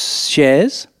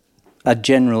shares are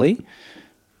generally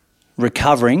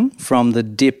recovering from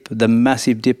the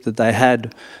massive dip that they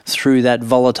had through that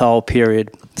volatile period.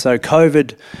 So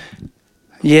COVID,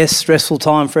 yes, stressful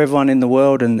time for everyone in the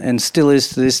world and still is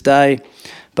to this day,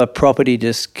 but property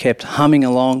just kept humming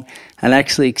along and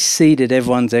actually exceeded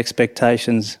everyone's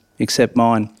expectations except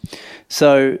mine.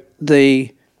 So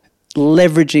the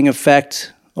leveraging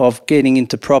effect of getting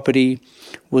into property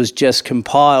was just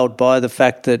compiled by the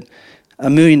fact that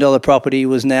 $1 million property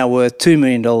was now worth $2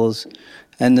 million.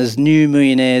 And there's new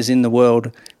millionaires in the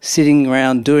world sitting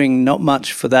around doing not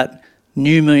much for that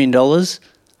new $1 million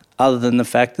other than the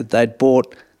fact that they'd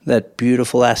bought that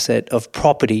beautiful asset of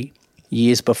property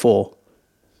years before.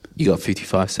 You got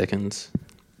 55 seconds.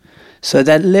 So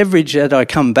that leverage that I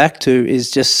come back to is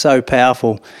just so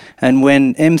powerful. And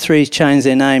when M3's changed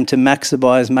their name to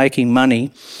maximise making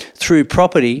money through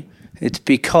property, it's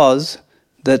because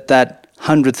that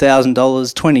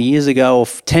 $100,000 20 years ago or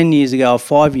 10 years ago or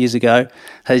 5 years ago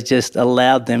has just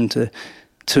allowed them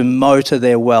to motor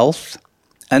their wealth.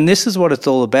 And this is what it's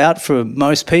all about for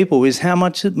most people, is how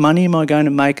much money am I going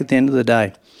to make at the end of the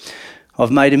day? I've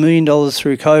made $1 million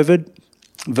through COVID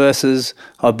versus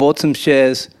I bought some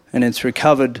shares and it's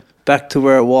recovered back to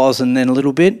where it was and then a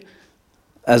little bit,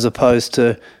 as opposed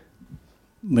to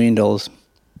 $1 million.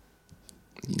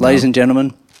 Ladies and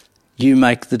gentlemen, you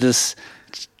make the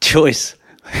choice.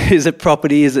 Is it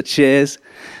property? Is it shares?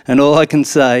 And all I can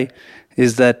say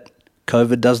is that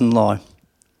COVID doesn't lie.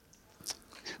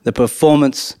 The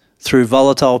performance through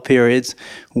volatile periods.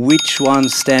 Which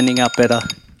one's standing up better?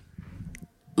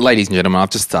 Ladies and gentlemen, I've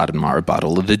just started my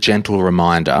rebuttal. The gentle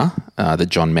reminder that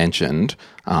John mentioned,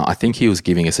 I think he was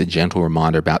giving us a gentle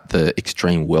reminder about the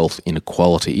extreme wealth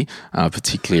inequality,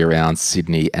 particularly around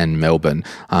Sydney and Melbourne.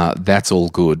 That's all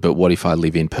good, but what if I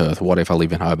live in Perth? What if I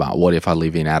live in Hobart? What if I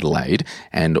live in Adelaide?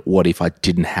 And what if I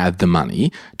didn't have the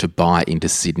money to buy into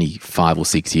Sydney 5 or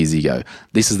 6 years ago?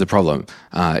 This is the problem.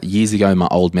 Years ago, my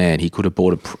old man, he could have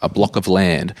bought a block of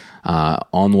land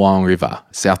on Wyong River,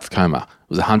 South Tacoma. It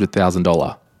was a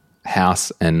 $100,000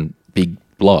 house and big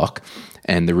block,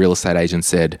 and the real estate agent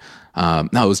said, no,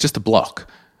 it was just a block.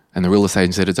 And the real estate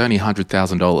agent said, it's only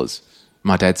 $100,000.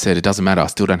 My dad said, it doesn't matter, I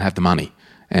still don't have the money.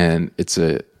 And it's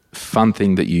a fun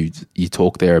thing that you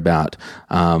talk there about,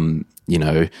 maximising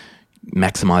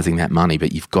that money,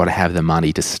 but you've got to have the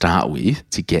money to start with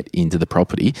to get into the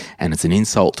property. And it's an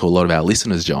insult to a lot of our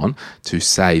listeners, John, to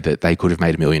say that they could have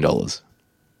made $1 million.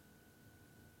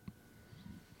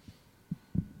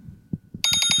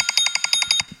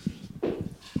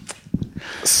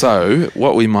 So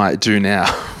what we might do now...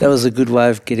 That was a good way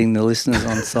of getting the listeners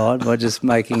on side by just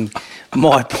making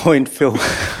my point fill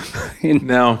in.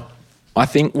 Now, I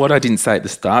think what I didn't say at the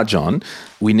start, John,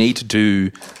 we need to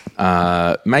do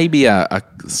maybe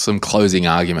some closing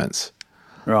arguments.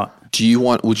 Right.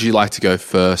 Would you like to go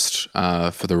first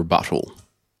for the rebuttal?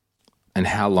 And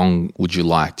how long would you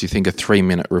like? Do you think a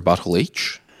 3-minute rebuttal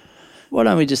each? Why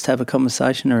don't we just have a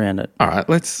conversation around it? All right,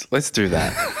 let's do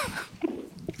that.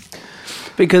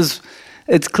 Because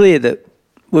it's clear that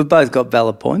we've both got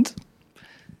valid points.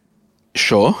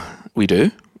 Sure, we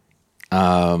do.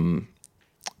 I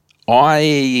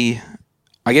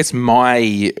guess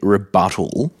my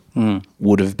rebuttal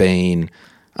would have been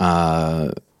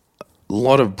a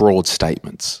lot of broad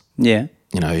statements. Yeah.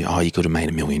 You could have made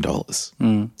 $1 million.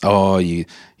 Oh, you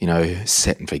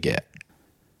set and forget.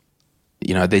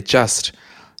 They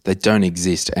don't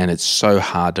exist, and it's so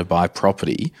hard to buy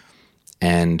property.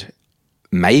 And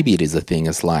maybe it is a thing.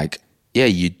 It's like, yeah,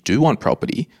 you do want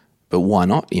property, but why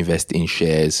not invest in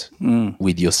shares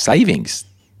with your savings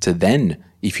to then,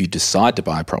 if you decide to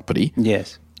buy property?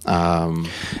 Yes. No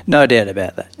doubt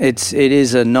about that. It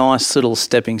is a nice little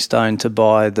stepping stone to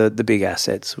buy the big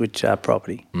assets, which are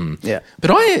property. Yeah.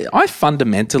 But I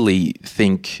fundamentally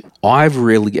think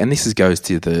and this goes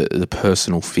to the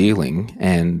personal feeling,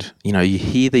 and, you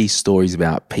hear these stories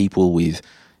about people with,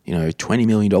 $20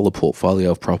 million portfolio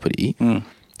of property.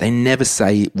 They never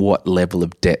say what level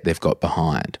of debt they've got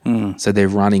behind. So they're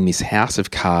running this house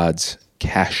of cards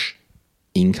cash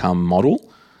income model,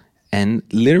 and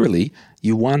literally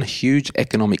you're one huge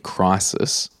economic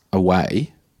crisis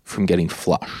away from getting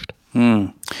flushed.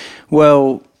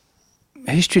 Well,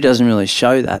 history doesn't really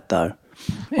show that, though.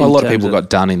 Well, a lot of people got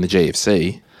done in the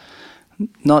GFC.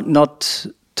 Not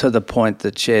to the point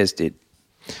that shares did.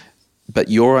 But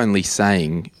you're only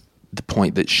saying the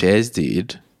point that shares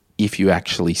did if you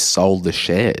actually sold the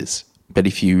shares. But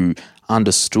if you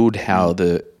understood how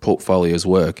the portfolios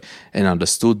work and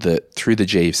understood that through the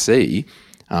GFC,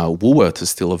 Woolworths is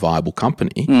still a viable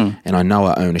company, and I know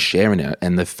I own a share in it,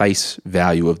 and the face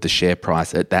value of the share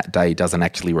price at that day doesn't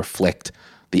actually reflect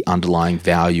the underlying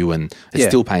value, and it's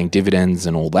still paying dividends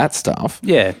and all that stuff.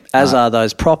 Yeah, as are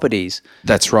those properties.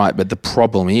 That's right. But the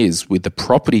problem is with the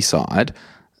property side,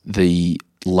 the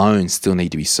loans still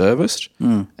need to be serviced.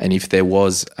 And if there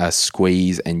was a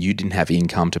squeeze and you didn't have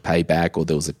income to pay back, or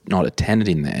there was not a tenant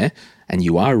in there, and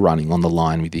you are running on the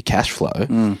line with your cash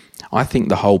flow, I think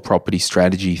the whole property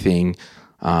strategy thing,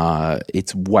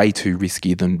 it's way too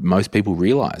risky than most people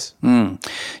realise.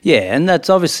 Yeah, and that's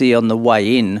obviously on the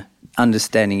way in,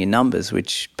 understanding your numbers,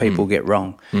 which people get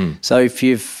wrong. So if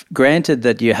you've granted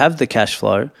that you have the cash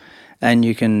flow and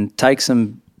you can take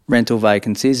some rental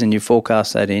vacancies and you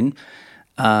forecast that in,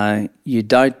 you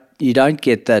don't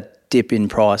get that dip in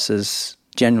prices,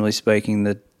 generally speaking,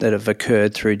 that have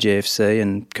occurred through GFC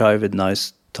and COVID and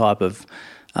those type of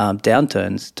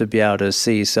downturns, to be able to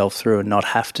see yourself through and not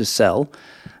have to sell.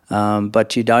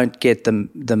 But you don't get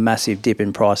the massive dip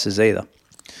in prices either.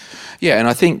 Yeah, and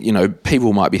I think,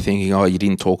 people might be thinking, oh, you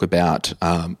didn't talk about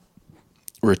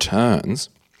returns.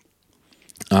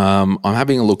 I'm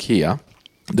having a look here.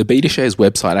 The BetaShares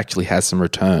website actually has some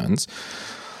returns.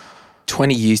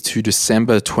 20 years to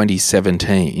December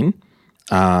 2017,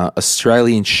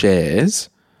 Australian shares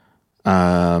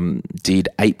did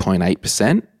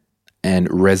 8.8%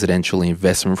 and residential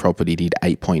investment property did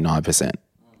 8.9%.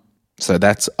 So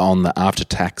that's on the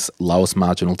after-tax lowest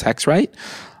marginal tax rate.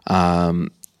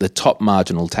 The top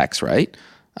marginal tax rate,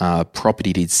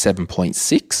 property did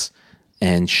 7.6%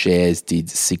 and shares did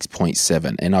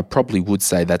 6.7. And I probably would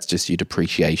say that's just your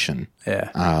depreciation.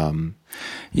 Yeah.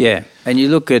 Yeah. And you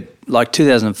look at like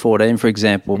 2014, for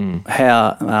example,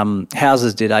 how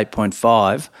houses did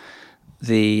 8.5,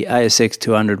 the ASX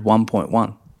 200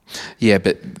 1.1. Yeah,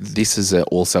 but this is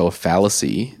also a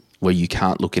fallacy where you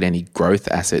can't look at any growth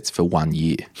assets for 1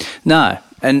 year. No.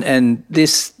 And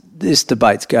this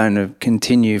debate's going to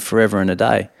continue forever and a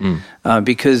day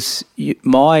because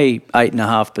my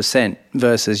 8.5%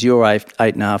 versus your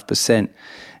 8.5%,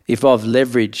 if I've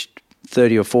leveraged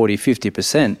 30 or 40,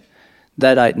 50%,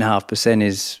 that 8.5%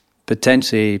 is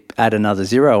potentially add another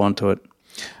zero onto it.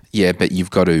 Yeah, but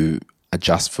you've got to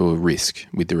adjust for risk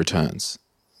with the returns.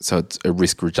 So it's a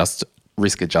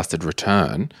risk-adjusted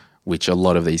return, which a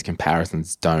lot of these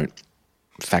comparisons don't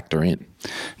factor in.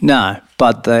 No,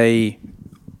 but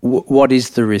what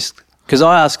is the risk? Because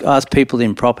I ask people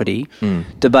in property,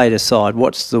 debate aside,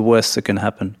 what's the worst that can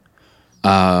happen?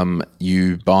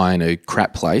 You buy in a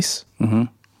crap place, and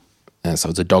so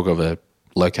it's a dog of a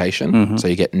location, so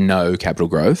you get no capital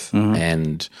growth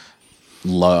and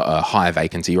a high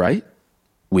vacancy rate,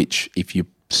 which if your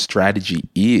strategy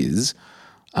is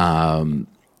a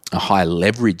high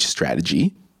leverage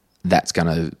strategy, that's going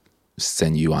to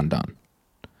send you undone.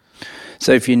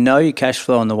 So if you know your cash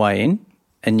flow on the way in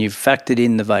and you've factored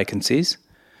in the vacancies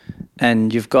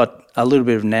and you've got a little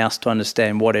bit of nous to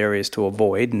understand what areas to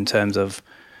avoid in terms of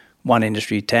one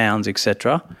industry, towns,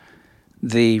 etc.,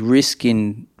 the risk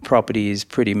in property is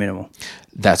pretty minimal.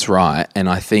 That's right. And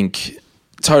I think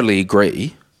totally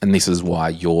agree. And this is why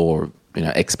your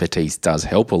expertise does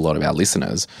help a lot of our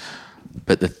listeners.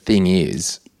 But the thing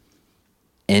is,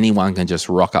 anyone can just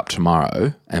rock up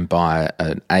tomorrow and buy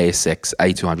an ASX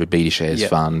A200 beta shares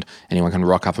fund. Anyone can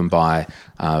rock up and buy,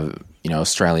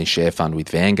 Australian share fund with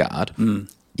Vanguard.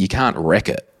 You can't wreck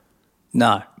it.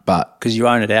 No, but because you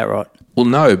own it outright. Well,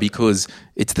 no, because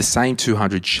it's the same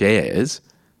 200 shares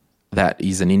that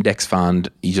is an index fund.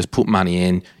 You just put money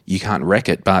in, you can't wreck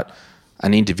it. But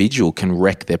an individual can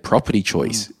wreck their property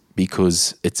choice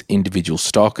because it's individual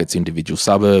stock, it's individual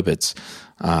suburb, it's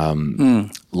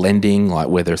lending, like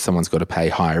whether someone's got to pay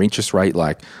higher interest rate.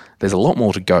 Like there's a lot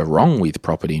more to go wrong with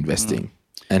property investing.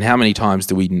 And how many times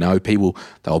do we know people,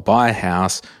 they'll buy a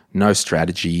house, no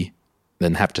strategy,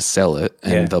 then have to sell it.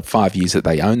 And the 5 years that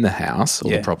they own the house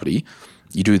or the property,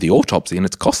 you do the autopsy and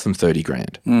it's cost them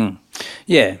 $30,000.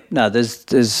 Yeah, no,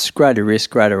 there's greater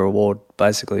risk, greater reward,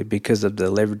 basically, because of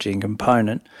the leveraging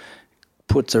component.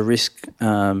 Puts a risk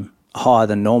higher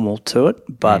than normal to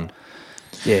it, but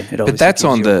it obviously that's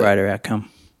gives on you a greater outcome.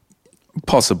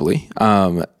 Possibly,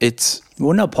 it's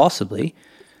not possibly.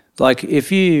 Like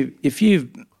if you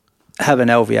have an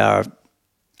LVR of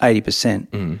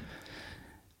 80%.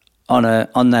 On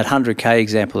that 100K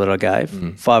example that I gave,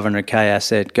 500K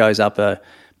asset goes up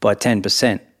by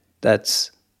 10%.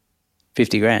 That's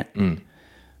 $50,000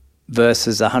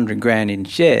 versus $100,000 in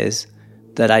shares.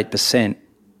 That 8%,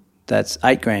 that's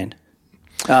 $8,000.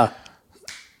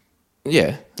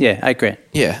 Yeah, $8,000.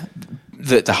 Yeah,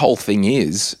 the whole thing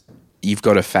is you've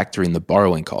got to factor in the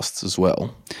borrowing costs as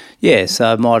well. Yeah,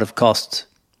 so it might have cost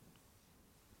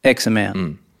X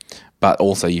amount, but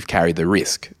also you've carried the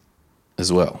risk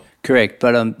as well. Correct,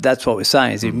 but that's what we're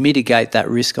saying is if you mitigate that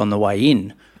risk on the way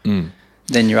in,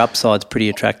 then your upside's pretty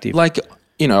attractive. Like,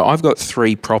 I've got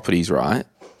 3 properties, right?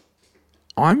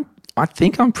 I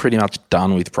think I'm pretty much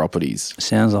done with properties.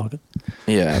 Sounds like it.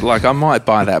 Yeah, like I might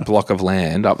buy that block of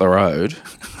land up the road,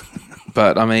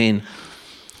 but I mean,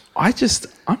 I'm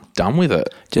done with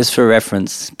it. Just for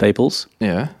reference, peoples.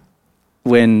 Yeah.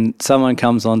 When someone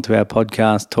comes onto our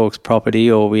podcast, talks property,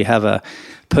 or we have a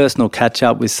personal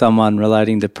catch-up with someone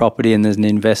relating to property and there's an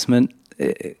investment,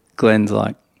 Glenn's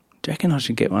like, do you reckon I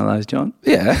should get one of those, John?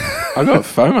 Yeah, I got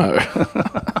FOMO.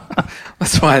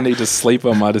 That's why I need to sleep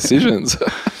on my decisions.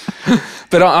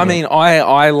 But I mean,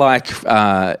 I like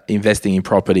investing in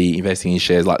property, investing in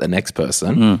shares like the next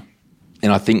person.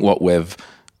 And I think what we've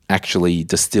actually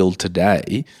distilled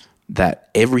today, that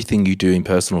everything you do in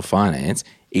personal finance,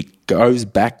 it goes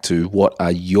back to what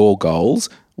are your goals,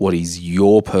 what is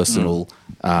your personal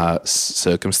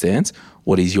circumstance,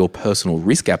 what is your personal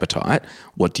risk appetite,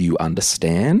 what do you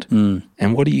understand,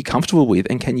 and what are you comfortable with,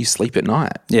 and can you sleep at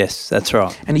night? Yes, that's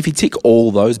right. And if you tick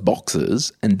all those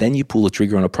boxes and then you pull the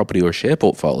trigger on a property or a share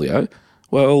portfolio,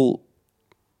 well,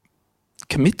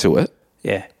 commit to it.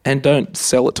 Yeah. And don't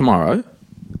sell it tomorrow.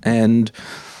 And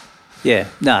yeah,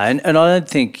 no, and I don't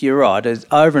think you're right.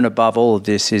 Over and above all of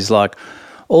this is like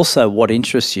also what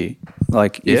interests you.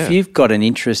 Like if you've got an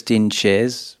interest in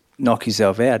shares, knock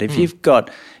yourself out. If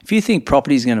you think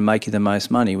property is going to make you the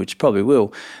most money, which probably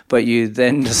will, but you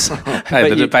then hey,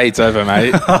 the debate's over,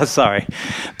 mate. Oh, sorry,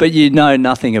 but you know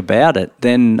nothing about it,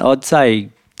 then I'd say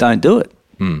don't do it.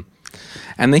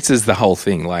 And this is the whole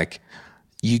thing. Like,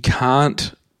 you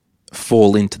can't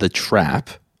fall into the trap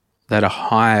that a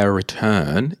higher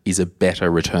return is a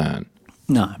better return.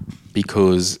 No,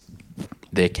 because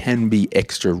there can be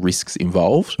extra risks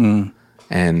involved.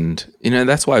 And,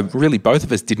 that's why really both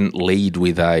of us didn't lead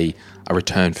with a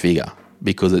return figure,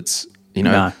 because it's,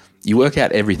 you work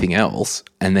out everything else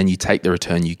and then you take the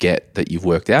return you get that you've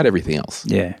worked out everything else.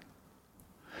 Yeah.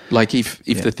 Like if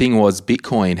the thing was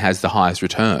Bitcoin has the highest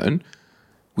return,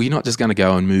 well, you're not just going to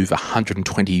go and move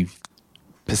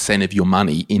 120% of your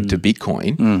money into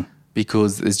Bitcoin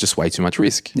because there's just way too much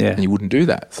risk. Yeah. And you wouldn't do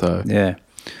that. So Yeah.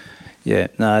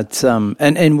 No, it's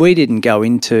and we didn't go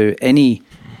into any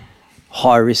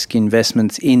high risk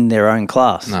investments in their own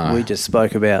class. No. We just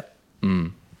spoke about.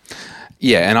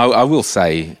 Yeah, and I will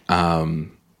say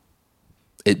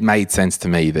it made sense to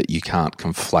me that you can't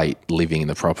conflate living in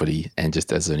the property and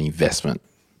just as an investment.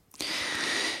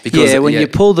 Because, when you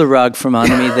pull the rug from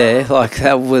under me there, like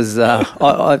that was,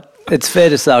 it's fair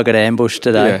to say I got ambushed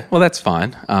today. Yeah, well, that's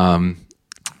fine.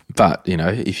 But,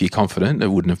 if you're confident, it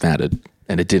wouldn't have mattered.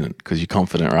 And it didn't, because you're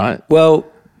confident, right? Well,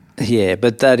 yeah,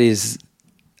 but that is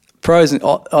pros. And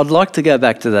I'd like to go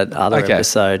back to that other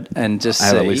episode and just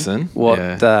have a see listen. what,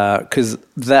 because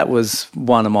that was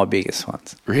one of my biggest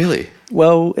ones. Really?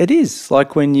 Well, it is.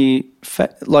 Like when you,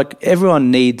 like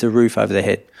everyone needs a roof over their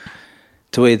head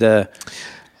to either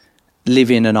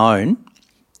live in and own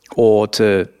or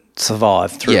to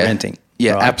survive through renting.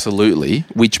 Yeah, right? Absolutely,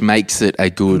 which makes it a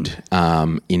good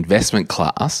investment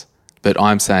class. But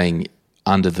I'm saying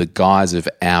under the guise of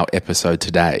our episode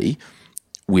today,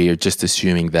 we're just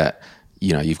assuming that,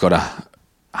 you've got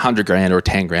 $100,000 or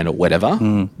 $10,000 or whatever,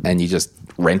 and you're just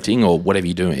renting or whatever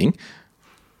you're doing,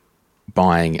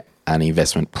 buying an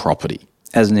investment property.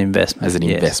 As an investment. As an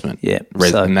investment. Yeah.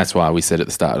 And that's why we said at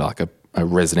the start, like a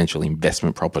residential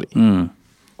investment property.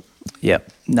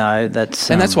 Yep. No, that's...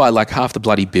 And that's why like half the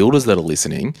bloody builders that are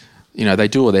listening, they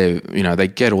do all their, they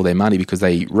get all their money because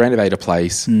they renovate a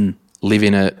place, live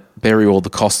in it, bury all the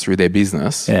costs through their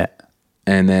business. Yeah.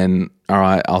 And then, all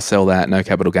right, I'll sell that, no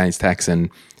capital gains tax,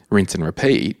 and rinse and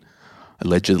repeat,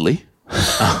 allegedly.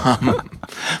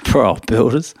 For old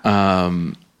builders.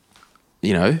 That's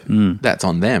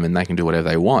on them and they can do whatever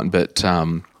they want. But,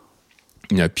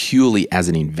 purely as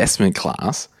an investment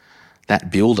class,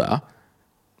 that builder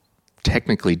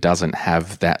technically doesn't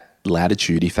have that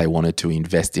latitude if they wanted to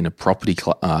invest in a property,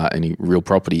 any real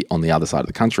property on the other side of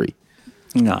the country.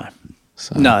 No.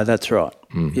 No, that's right.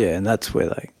 Yeah, and that's where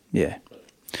they,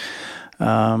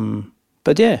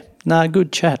 but yeah, no,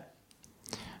 good chat.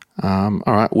 All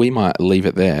right, we might leave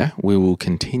it there. We will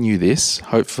continue this.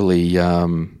 Hopefully,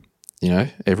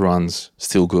 everyone's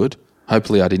still good.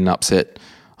 Hopefully I didn't upset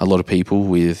a lot of people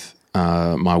with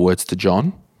my words to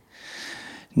John.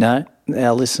 No,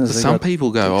 our listeners... Some people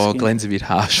go, Glenn's a bit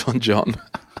harsh on John.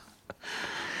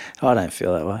 I don't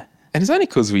feel that way. And it's only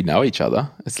because we know each other.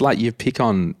 It's like you pick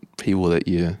on people that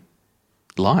you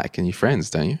like and your friends,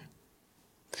 don't you?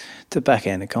 It's a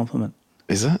backhanded compliment.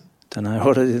 Is it? Don't know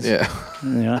what it is. Yeah.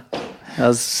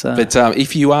 But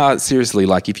if you are seriously,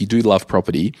 like if you do love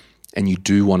property and you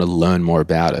do want to learn more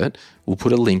about it, we'll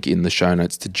put a link in the show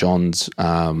notes to John's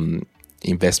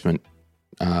investment,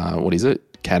 what is it?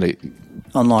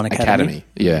 Online Academy.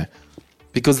 Yeah.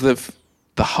 Because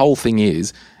the whole thing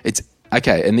is, it's,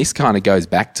 okay, and this kind of goes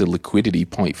back to liquidity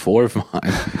point 4 of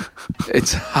mine.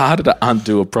 It's harder to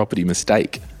undo a property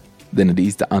mistake than it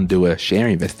is to undo a share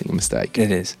investing mistake.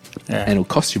 It is. Yeah. And it'll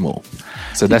cost you more.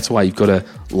 So that's why you've got to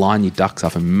line your ducks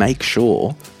up and make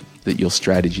sure that your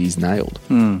strategy is nailed.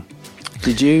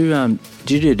 Did you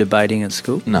do debating at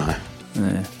school? No.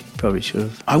 Yeah, probably should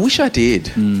have. I wish I did.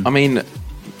 I mean,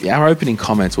 our opening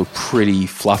comments were pretty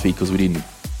fluffy because we didn't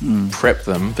prep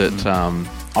them, but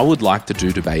I would like to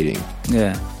do debating.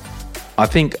 Yeah. I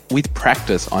think with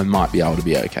practice, I might be able to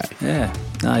be okay. Yeah.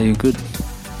 No, you're good.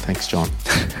 Thanks, John.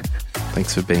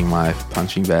 Thanks for being my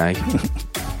punching bag.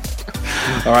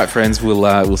 All right, friends,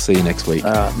 we'll see you next week.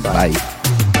 All right, bye. Bye.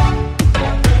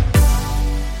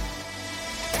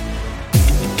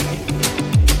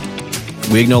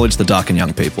 We acknowledge the Darkin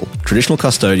young people, traditional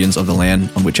custodians of the land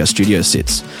on which our studio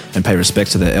sits, and pay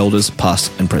respect to their elders,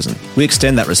 past and present. We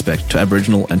extend that respect to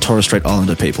Aboriginal and Torres Strait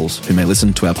Islander peoples who may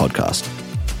listen to our podcast.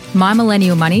 My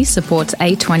Millennial Money supports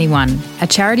A21, a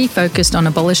charity focused on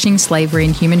abolishing slavery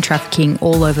and human trafficking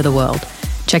all over the world.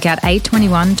 Check out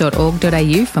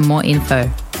a21.org.au for more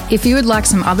info. If you would like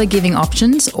some other giving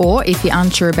options, or if you're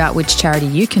unsure about which charity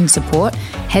you can support,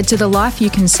 head to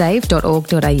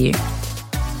thelifeyoucansave.org.au.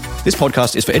 This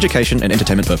podcast is for education and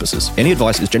entertainment purposes. Any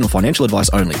advice is general financial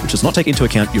advice only, which does not take into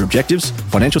account your objectives,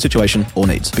 financial situation, or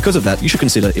needs. Because of that, you should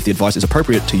consider if the advice is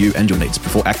appropriate to you and your needs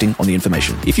before acting on the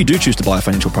information. If you do choose to buy a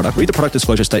financial product, read the product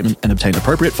disclosure statement and obtain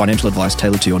appropriate financial advice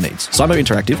tailored to your needs. Simo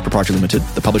Interactive Proprietary Limited,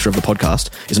 the publisher of the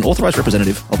podcast, is an authorised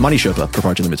representative of Money Sherpa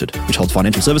Proprietary Limited, which holds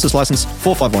financial services license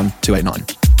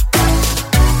 451289.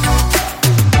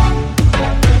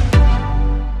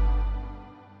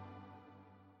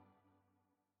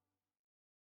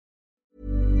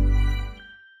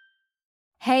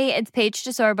 Hey, it's Paige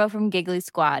DeSorbo from Giggly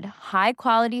Squad. High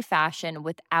quality fashion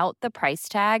without the price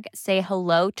tag. Say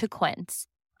hello to Quince.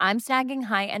 I'm snagging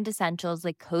high-end essentials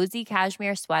like cozy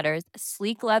cashmere sweaters,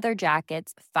 sleek leather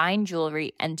jackets, fine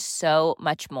jewelry, and so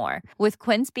much more. With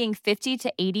Quince being 50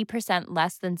 to 80%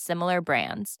 less than similar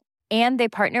brands. And they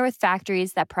partner with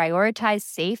factories that prioritize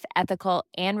safe, ethical,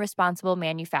 and responsible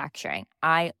manufacturing.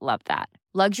 I love that.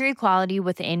 Luxury quality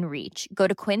within reach. Go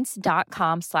to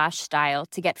quince.com/style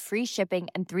to get free shipping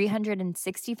and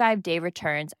 365-day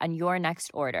returns on your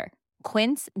next order.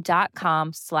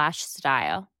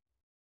 Quince.com/style.